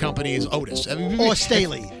elevator company is Otis. Or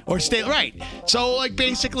Staley. Or Staley, right. So, like,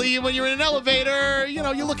 basically, when you're in an elevator, you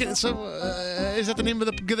look at it. So, is that the name of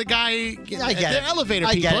the guy? I get it. Elevator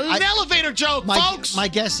I people. get it. It's an elevator joke, folks. My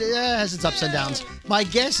guess has its ups and downs. My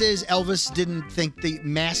guess is Elvis didn't think the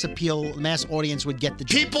mass audience would get the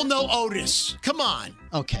joke. People know Otis. Come on.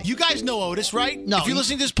 Okay. You guys know Otis, right? No. If you're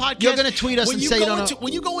listening to this podcast, you're going to tweet us and say you don't know.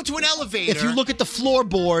 When you go into an elevator. If you look at the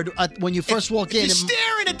floorboard when you first walk in. If you're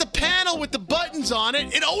staring at the panel with the buttons on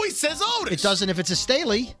it, it always says Otis. It doesn't if it's a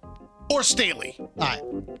Staley. Or Staley. All right.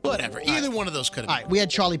 Whatever. Either one of those could have been. All right. We had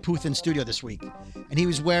Charlie Puth in studio this week, and he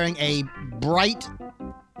was wearing a bright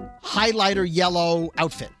highlighter yellow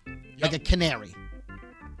outfit, like a canary.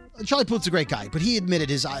 Charlie Puth's a great guy, but he admitted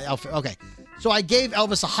his outfit. Okay. So I gave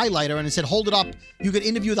Elvis a highlighter, and I said, hold it up. You could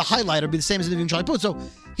interview the highlighter, be the same as interviewing Charlie Puth. So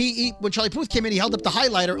when Charlie Puth came in, he held up the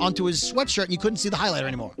highlighter onto his sweatshirt, and you couldn't see the highlighter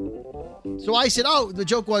anymore. So I said, the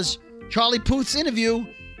joke was, Charlie Puth's interview,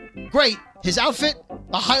 great. His outfit,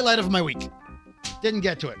 a highlight of my week. Didn't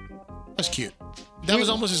get to it. That's cute. That was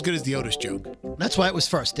almost as good as the Otis joke. That's why it was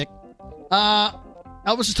first, Dick.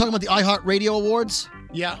 Elvis was talking about the iHeart Radio Awards.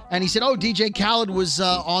 Yeah. And he said, DJ Khaled was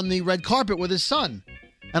on the red carpet with his son.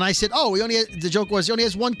 And I said, the joke was he only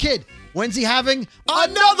has one kid. When's he having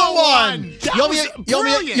another one?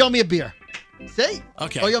 You owe me a beer. See?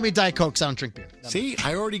 Okay. Or you owe me a Diet Coke, so I don't drink beer. See?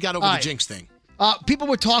 I already got over the jinx thing. People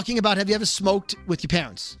were talking about, have you ever smoked with your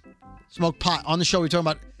parents? Smoked pot. On the show, we were talking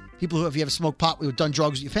about people who, if you ever smoked pot, we've done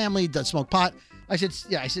drugs with your family, done smoked pot. I said,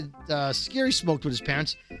 Skeery smoked with his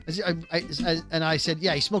parents. I said,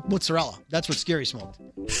 he smoked mozzarella. That's what Skeery smoked.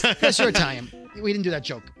 Because you're Italian. We didn't do that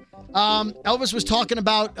joke. Elvis was talking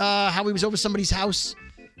about how he was over somebody's house,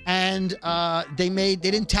 and they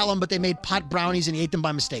didn't tell him, but they made pot brownies, and he ate them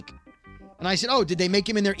by mistake. And I said, oh, did they make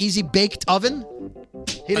him in their easy baked oven?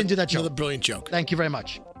 He didn't do that joke. Another brilliant joke. Thank you very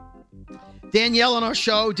much. Danielle on our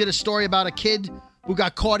show did a story about a kid who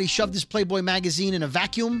got caught. He shoved his Playboy magazine in a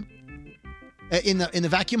vacuum, in the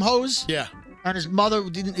vacuum hose. Yeah. And his mother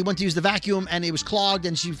he went to use the vacuum, and it was clogged,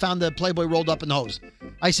 and she found the Playboy rolled up in the hose.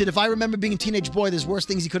 I said, if I remember being a teenage boy, there's worse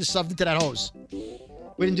things he could have shoved into that hose.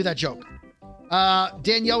 We didn't do that joke.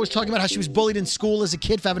 Danielle was talking about how she was bullied in school as a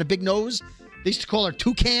kid for having a big nose. They used to call her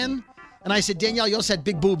Toucan. And I said, Danielle, you also had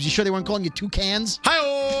big boobs. You sure they weren't calling you Toucans?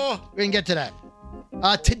 Hi-oh! We didn't get to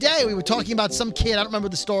that. Today, we were talking about some kid. I don't remember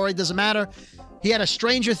the story. Doesn't matter. He had a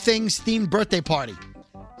Stranger Things themed birthday party.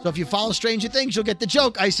 So if you follow Stranger Things, you'll get the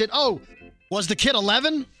joke. I said, oh, was the kid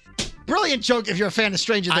 11? Brilliant joke if you're a fan of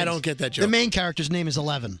Stranger Things. I don't get that joke. The main character's name is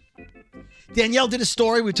 11. Danielle did a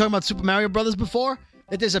story. We were talking about Super Mario Brothers before.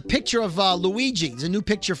 That there's a picture of Luigi. There's a new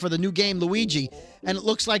picture for the new game, Luigi. And it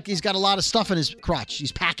looks like he's got a lot of stuff in his crotch.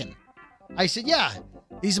 He's packing. I said, yeah,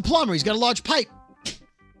 he's a plumber. He's got a large pipe.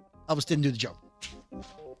 Elvis didn't do the joke.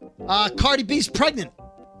 Cardi B's pregnant,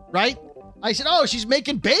 right? I said, oh, she's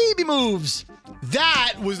making baby moves.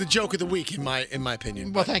 That was the joke of the week, in my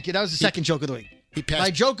opinion. Well, thank you. That was the second joke of the week. He passed.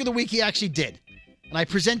 My joke of the week, he actually did. And I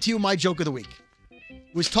present to you my joke of the week.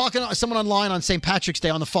 Was talking to someone online on St. Patrick's Day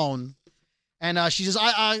on the phone. And she says,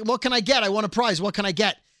 what can I get? I want a prize. What can I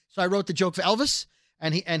get? So I wrote the joke for Elvis.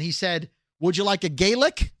 And he said, would you like a gay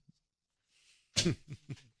lick?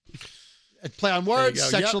 Play on words,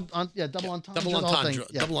 sexual, yep. Double entendre. Double entendre.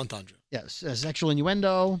 Yeah. Double entendre. Yes, sexual innuendo.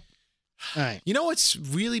 All right. You know what's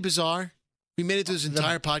really bizarre? We made it to this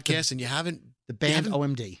entire podcast, and you haven't... The band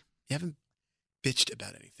OMD. You haven't bitched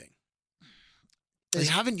about anything.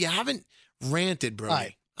 You haven't ranted, Brody.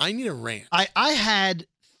 Right. I need a rant. I had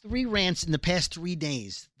 3 rants in the past 3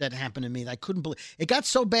 days that happened to me that I couldn't believe. It got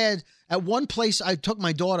so bad. At one place, I took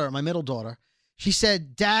my daughter, my middle daughter. She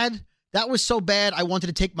said, Dad... That was so bad, I wanted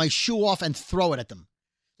to take my shoe off and throw it at them.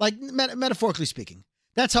 Like, metaphorically speaking.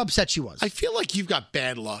 That's how upset she was. I feel like you've got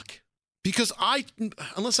bad luck. Because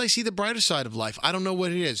unless I see the brighter side of life, I don't know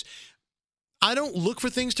what it is. I don't look for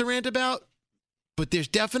things to rant about, but there's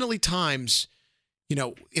definitely times,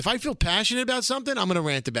 if I feel passionate about something, I'm going to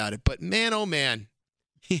rant about it. But man, oh man.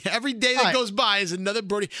 Every day that goes by is another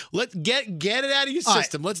Brody. Let's get it out of your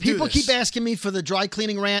system. Let's do this. People keep asking me for the dry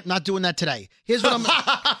cleaning rant. Not doing that today. Here's what I'm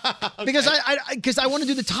okay. because I want to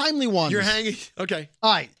do the timely ones. You're hanging. Okay.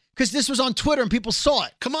 All right. Because this was on Twitter and people saw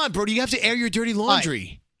it. Come on, Brody. You have to air your dirty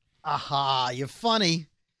laundry. Right. Aha, you're funny.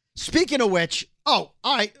 Speaking of which, all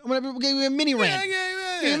right. I'm gonna give you a mini rant.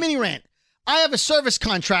 A mini rant. I have a service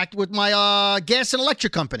contract with my gas and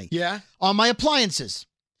electric company. Yeah. On my appliances.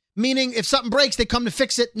 Meaning, if something breaks, they come to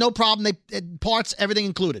fix it. No problem. Parts, everything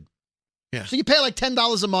included. Yeah. So you pay like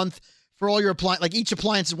 $10 a month for all your appliances. Like each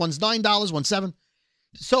appliance, one's $9, one's $7.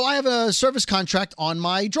 So I have a service contract on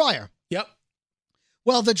my dryer. Yep.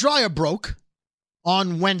 Well, the dryer broke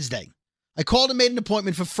on Wednesday. I called and made an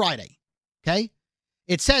appointment for Friday. Okay.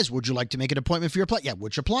 It says, would you like to make an appointment for your appliance? Yeah,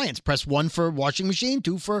 which appliance? Press 1 for washing machine,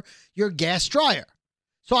 2 for your gas dryer.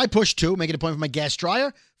 So I pushed 2, make an appointment for my gas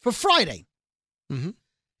dryer for Friday. Mm-hmm.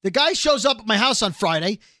 The guy shows up at my house on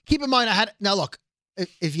Friday. Keep in mind, now look,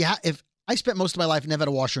 if I spent most of my life never had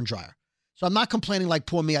a washer and dryer, so I'm not complaining like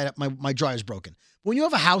poor me. My dryer's broken. But when you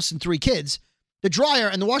have a house and 3 kids, the dryer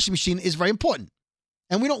and the washing machine is very important,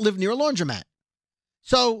 and we don't live near a laundromat.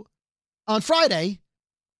 So on Friday,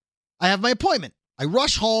 I have my appointment. I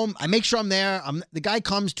rush home. I make sure I'm there. The guy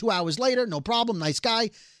comes 2 hours later. No problem. Nice guy.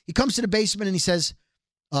 He comes to the basement and he says,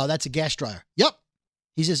 "That's a gas dryer." Yep.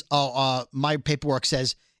 He says, my paperwork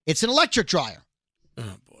says. It's an electric dryer.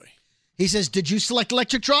 Oh, boy. He says, did you select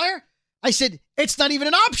electric dryer? I said, it's not even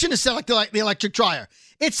an option to select the electric dryer.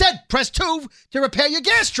 It said, press 2 to repair your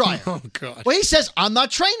gas dryer. Oh, God. Well, he says, I'm not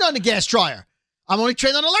trained on the gas dryer. I'm only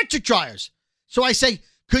trained on electric dryers. So I say,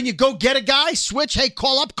 can you go get a guy, switch? Hey,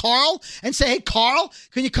 call up Carl and say, hey, Carl,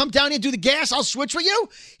 can you come down here and do the gas? I'll switch with you.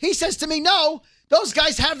 He says to me, no. Those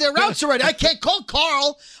guys have their routes already. I can't call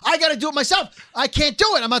Carl. I got to do it myself. I can't do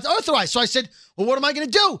it. I'm not authorized. So I said, well, what am I going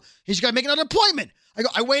to do? He's got to make another appointment.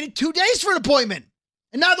 I waited 2 days for an appointment.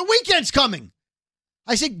 And now the weekend's coming.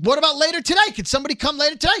 I said, what about later today? Can somebody come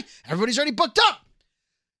later today? Everybody's already booked up.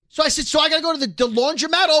 So I said, so I got to go to the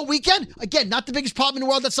laundromat all weekend? Again, not the biggest problem in the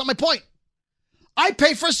world. That's not my point. I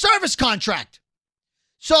pay for a service contract.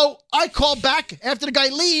 So I call back after the guy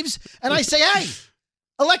leaves and I say, hey,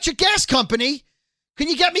 electric gas company, can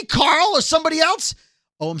you get me Carl or somebody else?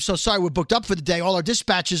 Oh, I'm so sorry. We're booked up for the day. All our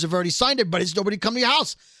dispatchers have already signed it, but there's nobody come to your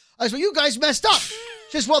house. I said, well, you guys messed up. She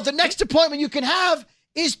says, well, the next appointment you can have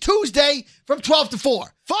is Tuesday from 12 to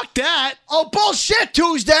 4. Fuck that. Oh, bullshit,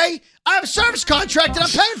 Tuesday. I have a service contract that I'm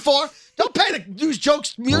paying for. Don't pay the news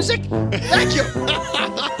jokes music. Thank you.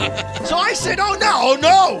 So I said, oh,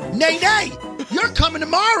 no. Nay. You're coming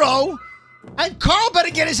tomorrow, and Carl better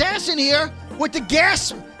get his ass in here with the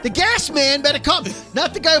gas. The gas man better come.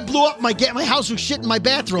 Not the guy who blew up my house with shit in my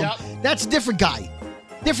bathroom. Yep. That's a different guy.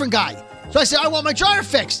 So I said, I want my dryer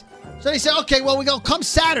fixed. So they said, okay, well, we're going to come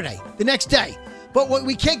Saturday, the next day. But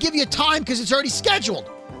we can't give you a time because it's already scheduled.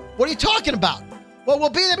 What are you talking about? Well, we'll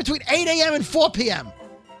be there between 8 a.m. and 4 p.m.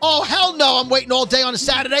 Oh, hell no, I'm waiting all day on a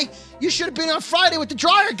Saturday. You should have been on Friday with the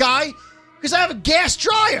dryer guy because I have a gas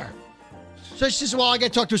dryer. So she says, well, I got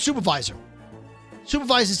to talk to a supervisor.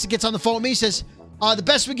 Supervisor gets on the phone with me, says, the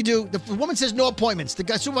best we can do, the woman says no appointments.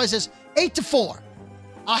 The supervisor says 8 to 4.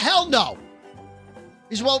 Hell no.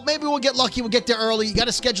 He says, well, maybe we'll get lucky. We'll get there early. You got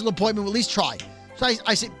to schedule an appointment. We'll at least try. So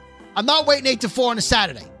I said, I'm not waiting 8 to 4 on a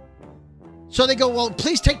Saturday. So they go, well,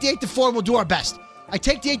 please take the 8 to 4 and we'll do our best. I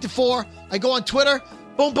take the 8 to 4. I go on Twitter.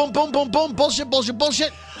 Boom, boom, boom, boom, boom. Bullshit.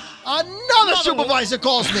 Another supervisor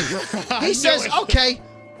calls me. He says, okay,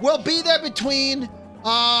 we'll be there between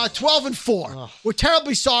 12 and 4. Oh. We're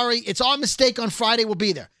terribly sorry. It's our mistake on Friday. We'll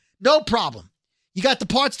be there. No problem. You got the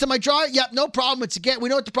parts to my dryer? Yep, no problem. We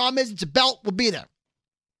know what the problem is. It's a belt. We'll be there.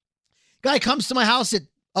 Guy comes to my house at,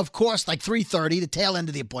 of course, like 3:30, the tail end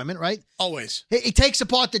of the appointment, right? Always. He takes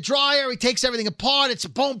apart the dryer. He takes everything apart. It's a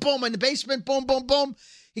boom, boom in the basement. Boom, boom, boom.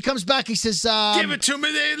 He comes back. He says, give it to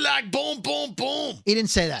me. They like boom, boom, boom. He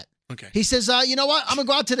didn't say that. Okay. He says, you know what? I'm going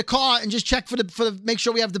to go out to the car and just check for the make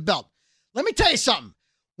sure we have the belt. Let me tell you something.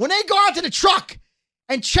 When they go out to the truck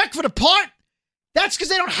and check for the part, that's because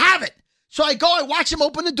they don't have it. So I watch him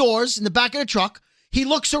open the doors in the back of the truck. He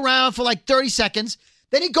looks around for like 30 seconds.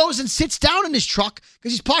 Then he goes and sits down in his truck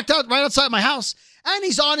because he's parked out right outside my house. And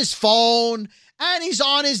he's on his phone. And he's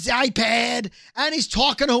on his iPad. And he's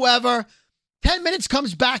talking to whoever. 10 minutes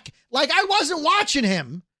comes back like I wasn't watching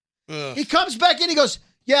him. Ugh. He comes back in. He goes,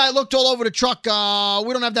 yeah, I looked all over the truck. We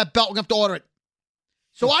don't have that belt. We're going to have to order it.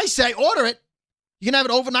 So I say, order it. You can have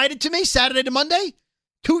it overnighted to me, Saturday to Monday?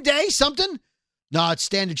 2 days, something? No, it's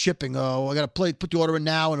standard shipping. Oh, I got to put the order in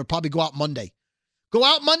now, and it'll probably go out Monday. Go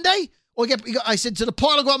out Monday? I said, so the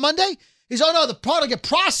part will go out Monday? He says, oh, no, the part will get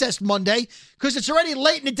processed Monday because it's already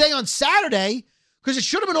late in the day on Saturday because it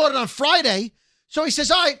should have been ordered on Friday. So he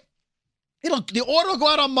says, all right, the order will go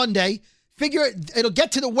out on Monday. Figure it'll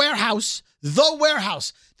get to the warehouse,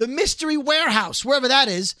 the mystery warehouse, wherever that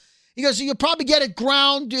is. He goes, so you'll probably get it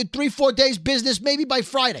ground 3-4 days business, maybe by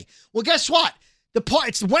Friday. Well, guess what?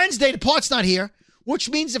 It's Wednesday, the part's not here, which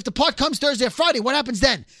means if the part comes Thursday or Friday, what happens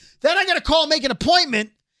then? Then I got to call and make an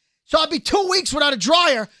appointment. So I'll be 2 weeks without a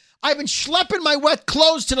dryer. I've been schlepping my wet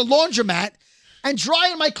clothes to the laundromat and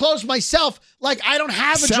drying my clothes myself like I don't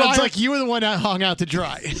have a dryer. Sounds like you were the one that hung out to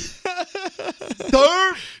dry.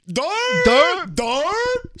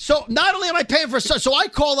 So not only am I paying for so I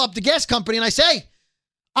call up the gas company and I say,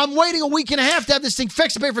 I'm waiting a week and a half to have this thing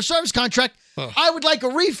fixed to pay for a service contract. I would like a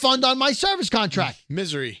refund on my service contract.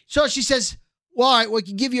 Misery. So she says, well, all right, we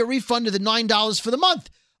can give you a refund of the $9 for the month.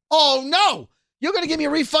 Oh, no. You're going to give me a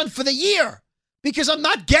refund for the year because I'm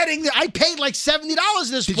not getting I paid like $70 at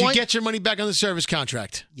this point. Did you get your money back on the service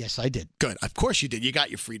contract? Yes, I did. Good. Of course you did. You got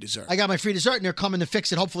your free dessert. I got my free dessert, and they're coming to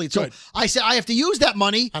fix it. Hopefully it's good. So I said I have to use that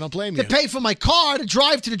money I don't blame you. to pay for my car to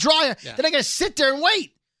drive to the dryer. Yeah. Then I got to sit there and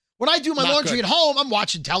wait. When I do my laundry at home, I'm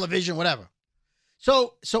watching television, whatever.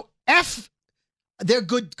 So they're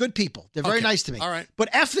good people. They're very nice to me. All right. But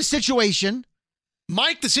F the situation.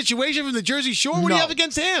 Mike, the situation from the Jersey Shore, what do you have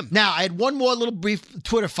against him? Now, I had one more little brief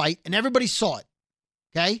Twitter fight, and everybody saw it.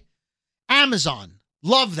 Okay? Amazon.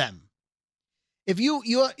 Love them.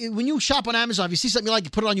 When you shop on Amazon, if you see something you like, you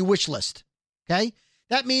put it on your wish list. Okay?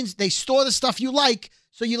 That means they store the stuff you like,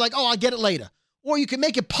 so you're like, oh, I'll get it later. Or you can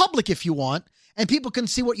make it public if you want, and people can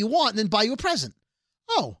see what you want and then buy you a present.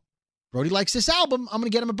 Oh, Brody likes this album. I'm going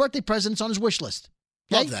to get him a birthday present. It's on his wish list.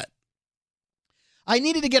 Okay? Love that. I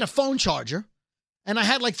needed to get a phone charger, and I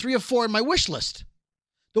had like 3 or 4 in my wish list.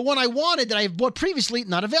 The one I wanted that I have bought previously,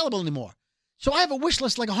 not available anymore. So I have a wish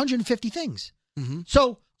list like 150 things. Mm-hmm.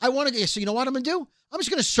 So you know what I'm going to do? I'm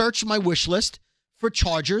just going to search my wish list for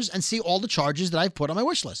chargers and see all the chargers that I've put on my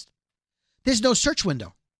wish list. There's no search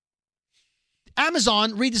window.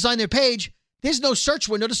 Amazon redesigned their page. There's no search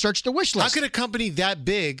window to search the wish list. How could a company that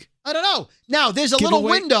big? I don't know. Now, there's a little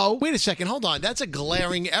window. Wait a second. Hold on. That's a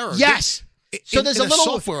glaring error. Yes. So there's a little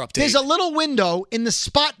software update. There's a little window in the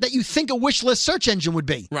spot that you think a wish list search engine would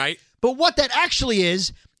be. Right. But what that actually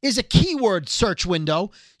is a keyword search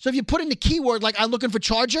window. So if you put in the keyword like I'm looking for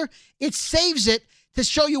charger, it saves it to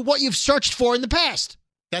show you what you've searched for in the past.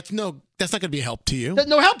 That's not going to be a help to you.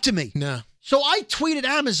 No help to me. No. So I tweeted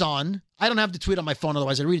Amazon. I don't have the tweet on my phone,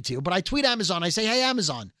 otherwise I'd read it to you. But I tweet Amazon. I say, hey,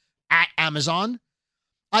 Amazon, at Amazon,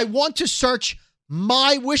 I want to search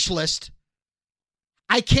my wish list.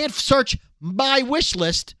 I can't search my wish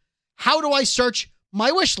list. How do I search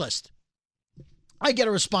my wish list? I get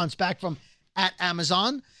a response back from at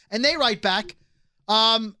Amazon, and they write back,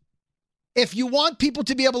 if you want people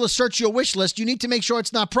to be able to search your wish list, you need to make sure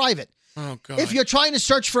it's not private. Oh, God. If you're trying to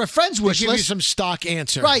search for a friend's wish list. Give you some stock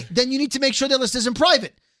answer. Right. Then you need to make sure their list isn't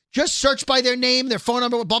private. Just search by their name, their phone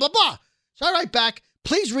number, blah, blah, blah. So I write back,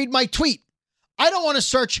 please read my tweet. I don't want to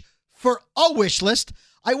search for a wish list.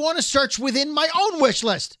 I want to search within my own wish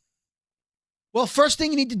list. Well, first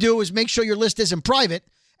thing you need to do is make sure your list isn't private,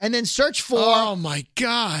 and then search for. Oh my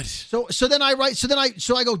God! So then I write.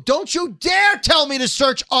 So I go. Don't you dare tell me to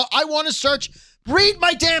search. I want to search. Read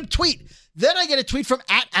my damn tweet. Then I get a tweet from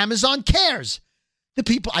at Amazon Cares. The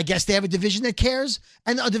people, I guess they have a division that cares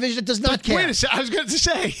and a division that does not care. Wait a second. I was going to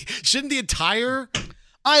say, shouldn't the entire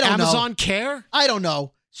Amazon care? I don't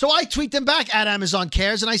know. So I tweet them back at Amazon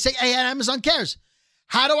Cares, and I say, hey, at Amazon Cares,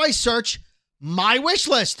 how do I search my wish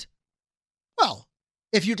list? Well,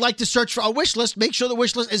 if you'd like to search for a wish list, make sure the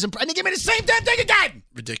wish list isn't. And they give me the same damn thing again.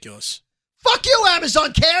 Ridiculous. Fuck you,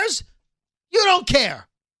 Amazon Cares. You don't care.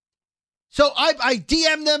 So I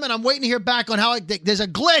DM them, and I'm waiting to hear back on how there's a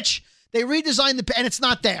glitch. They redesigned and it's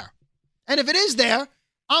not there. And if it is there,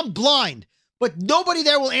 I'm blind. But nobody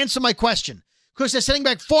there will answer my question because they're sending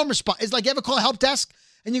back form response. It's like you ever call a help desk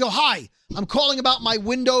and you go, hi, I'm calling about my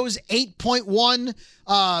Windows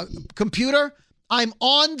 8.1 computer. I'm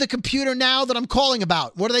on the computer now that I'm calling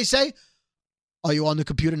about. What do they say? Are you on the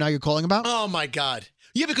computer now you're calling about? Oh, my God.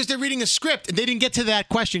 Yeah, because they're reading a script and they didn't get to that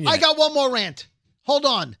question yet. I got one more rant. Hold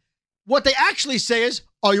on. What they actually say is,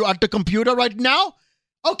 are you at the computer right now?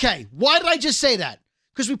 Okay, why did I just say that?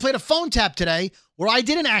 Because we played a phone tap today where I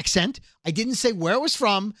did an accent. I didn't say where it was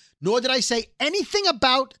from, nor did I say anything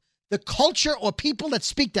about the culture or people that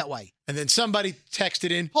speak that way. And then somebody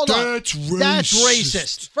texted in, Hold on. That's racist. That's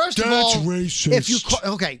racist. First of all, racist. If you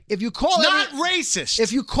call it's not racist.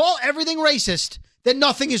 If you call everything racist, then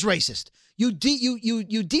nothing is racist. You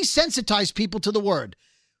desensitize people to the word.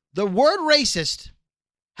 The word racist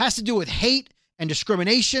has to do with hate and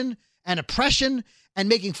discrimination and oppression and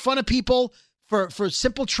making fun of people for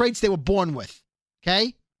simple traits they were born with,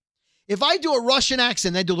 okay? If I do a Russian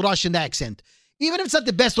accent, I do a Russian accent. Even if it's not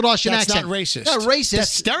the best Russian accent. That's not racist. Not racist.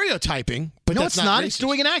 That's stereotyping, but no, that's it's not. Racist. It's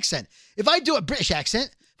doing an accent. If I do a British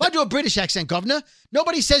accent, Governor,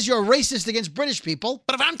 nobody says you're a racist against British people.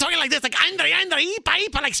 But if I'm talking like this, like Andre,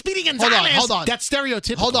 Ipa, like Speedy Gonzales. Hold on. That's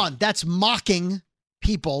stereotypical. Hold on. That's mocking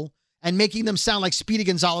people and making them sound like Speedy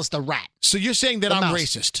Gonzales the rat. So you're saying that I'm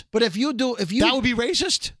racist. But if you that would be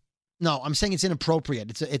racist? No, I'm saying it's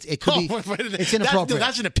inappropriate. It could be. It's inappropriate.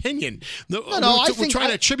 That's an opinion. No. We're trying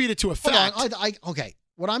to attribute it to a fact. Hold on. Okay.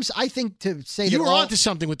 I think to say you that were onto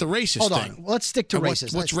something with the racist hold thing. on. Let's stick to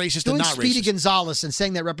racist. What's racist Doing and not Speedy racist? Gonzales and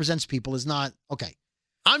saying that represents people is not okay.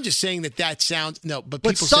 I'm just saying that sounds no, but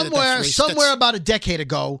But people say that's racist. somewhere about a decade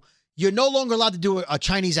ago, you're no longer allowed to do a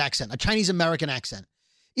Chinese accent, a Chinese American accent.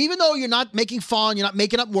 Even though you're not making fun, you're not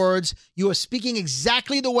making up words, you are speaking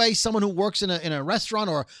exactly the way someone who works in a restaurant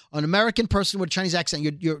or an American person with a Chinese accent,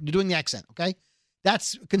 you're doing the accent, okay?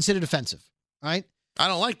 That's considered offensive, all right? I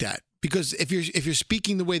don't like that because if you're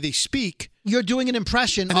speaking the way they speak, you're doing an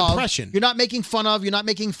impression. You're not making fun of, you're not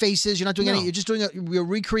making faces, you're not doing any, you're just you're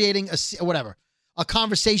recreating a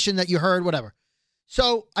conversation that you heard, whatever.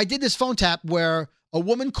 So I did this phone tap where a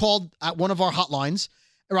woman called at one of our hotlines,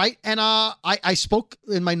 right? And I spoke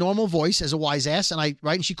in my normal voice as a wise ass,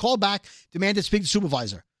 and she called back, demanded to speak to the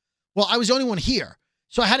supervisor. Well, I was the only one here,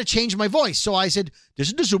 so I had to change my voice. So I said, "This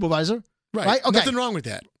is the supervisor." Right? Okay. Nothing wrong with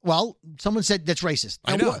that. Well, someone said that's racist.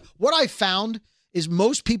 I know. What I found is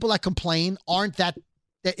most people that complain aren't that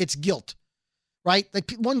it's guilt, right?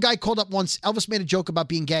 Like one guy called up once, Elvis made a joke about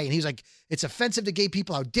being gay, and he was like, "It's offensive to gay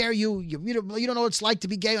people. How dare you? You don't know what it's like to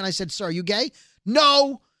be gay." And I said, "Sir, are you gay?"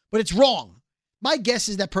 "No, but it's wrong." My guess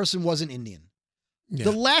is that person wasn't Indian. Yeah.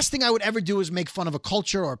 The last thing I would ever do is make fun of a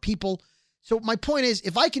culture or people. So my point is,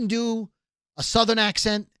 if I can do a Southern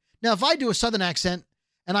accent, now if I do a Southern accent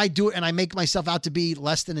and I do it and I make myself out to be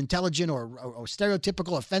less than intelligent or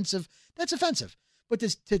stereotypical, offensive, that's offensive. But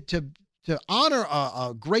to honor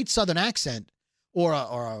a great Southern accent or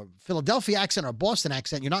a Philadelphia accent or a Boston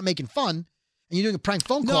accent, you're not making fun. And you're doing a prank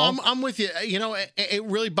phone call. No, I'm with you. You know, it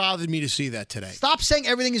really bothered me to see that today. Stop saying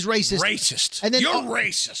everything is racist. Racist. And then, you're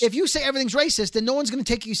racist. If you say everything's racist, then no one's going to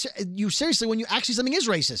take you seriously when you actually something is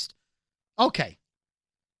racist. Okay.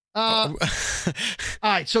 All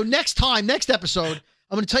right. So next episode,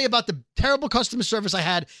 I'm going to tell you about the terrible customer service I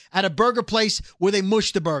had at a burger place where they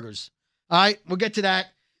mush the burgers. All right, we'll get to that.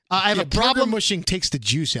 I have a problem. Burger mushing takes the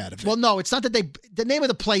juice out of it. Well, no, it's not that the name of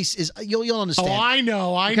the place is, you'll understand.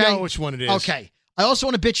 Oh, I know which one it is. Okay. I also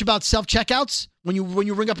want to bitch about self-checkouts when you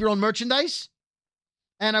ring up your own merchandise.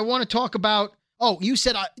 And I want to talk about, you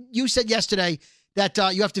said yesterday that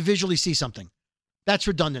you have to visually see something. That's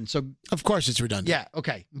redundant. So of course it's redundant. Yeah,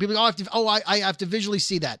 okay. People I have to visually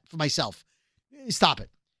see that for myself. Stop it.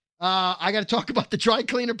 I got to talk about the dry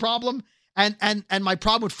cleaner problem and my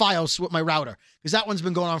problem with Fios with my router, because that one's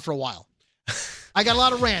been going on for a while. I got a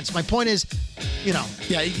lot of rants. My point is, Yeah.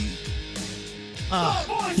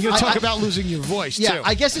 You're going to talk about losing your voice, too. Yeah,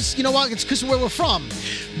 I guess it's, you know what? It's because of where we're from.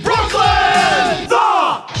 Brooklyn!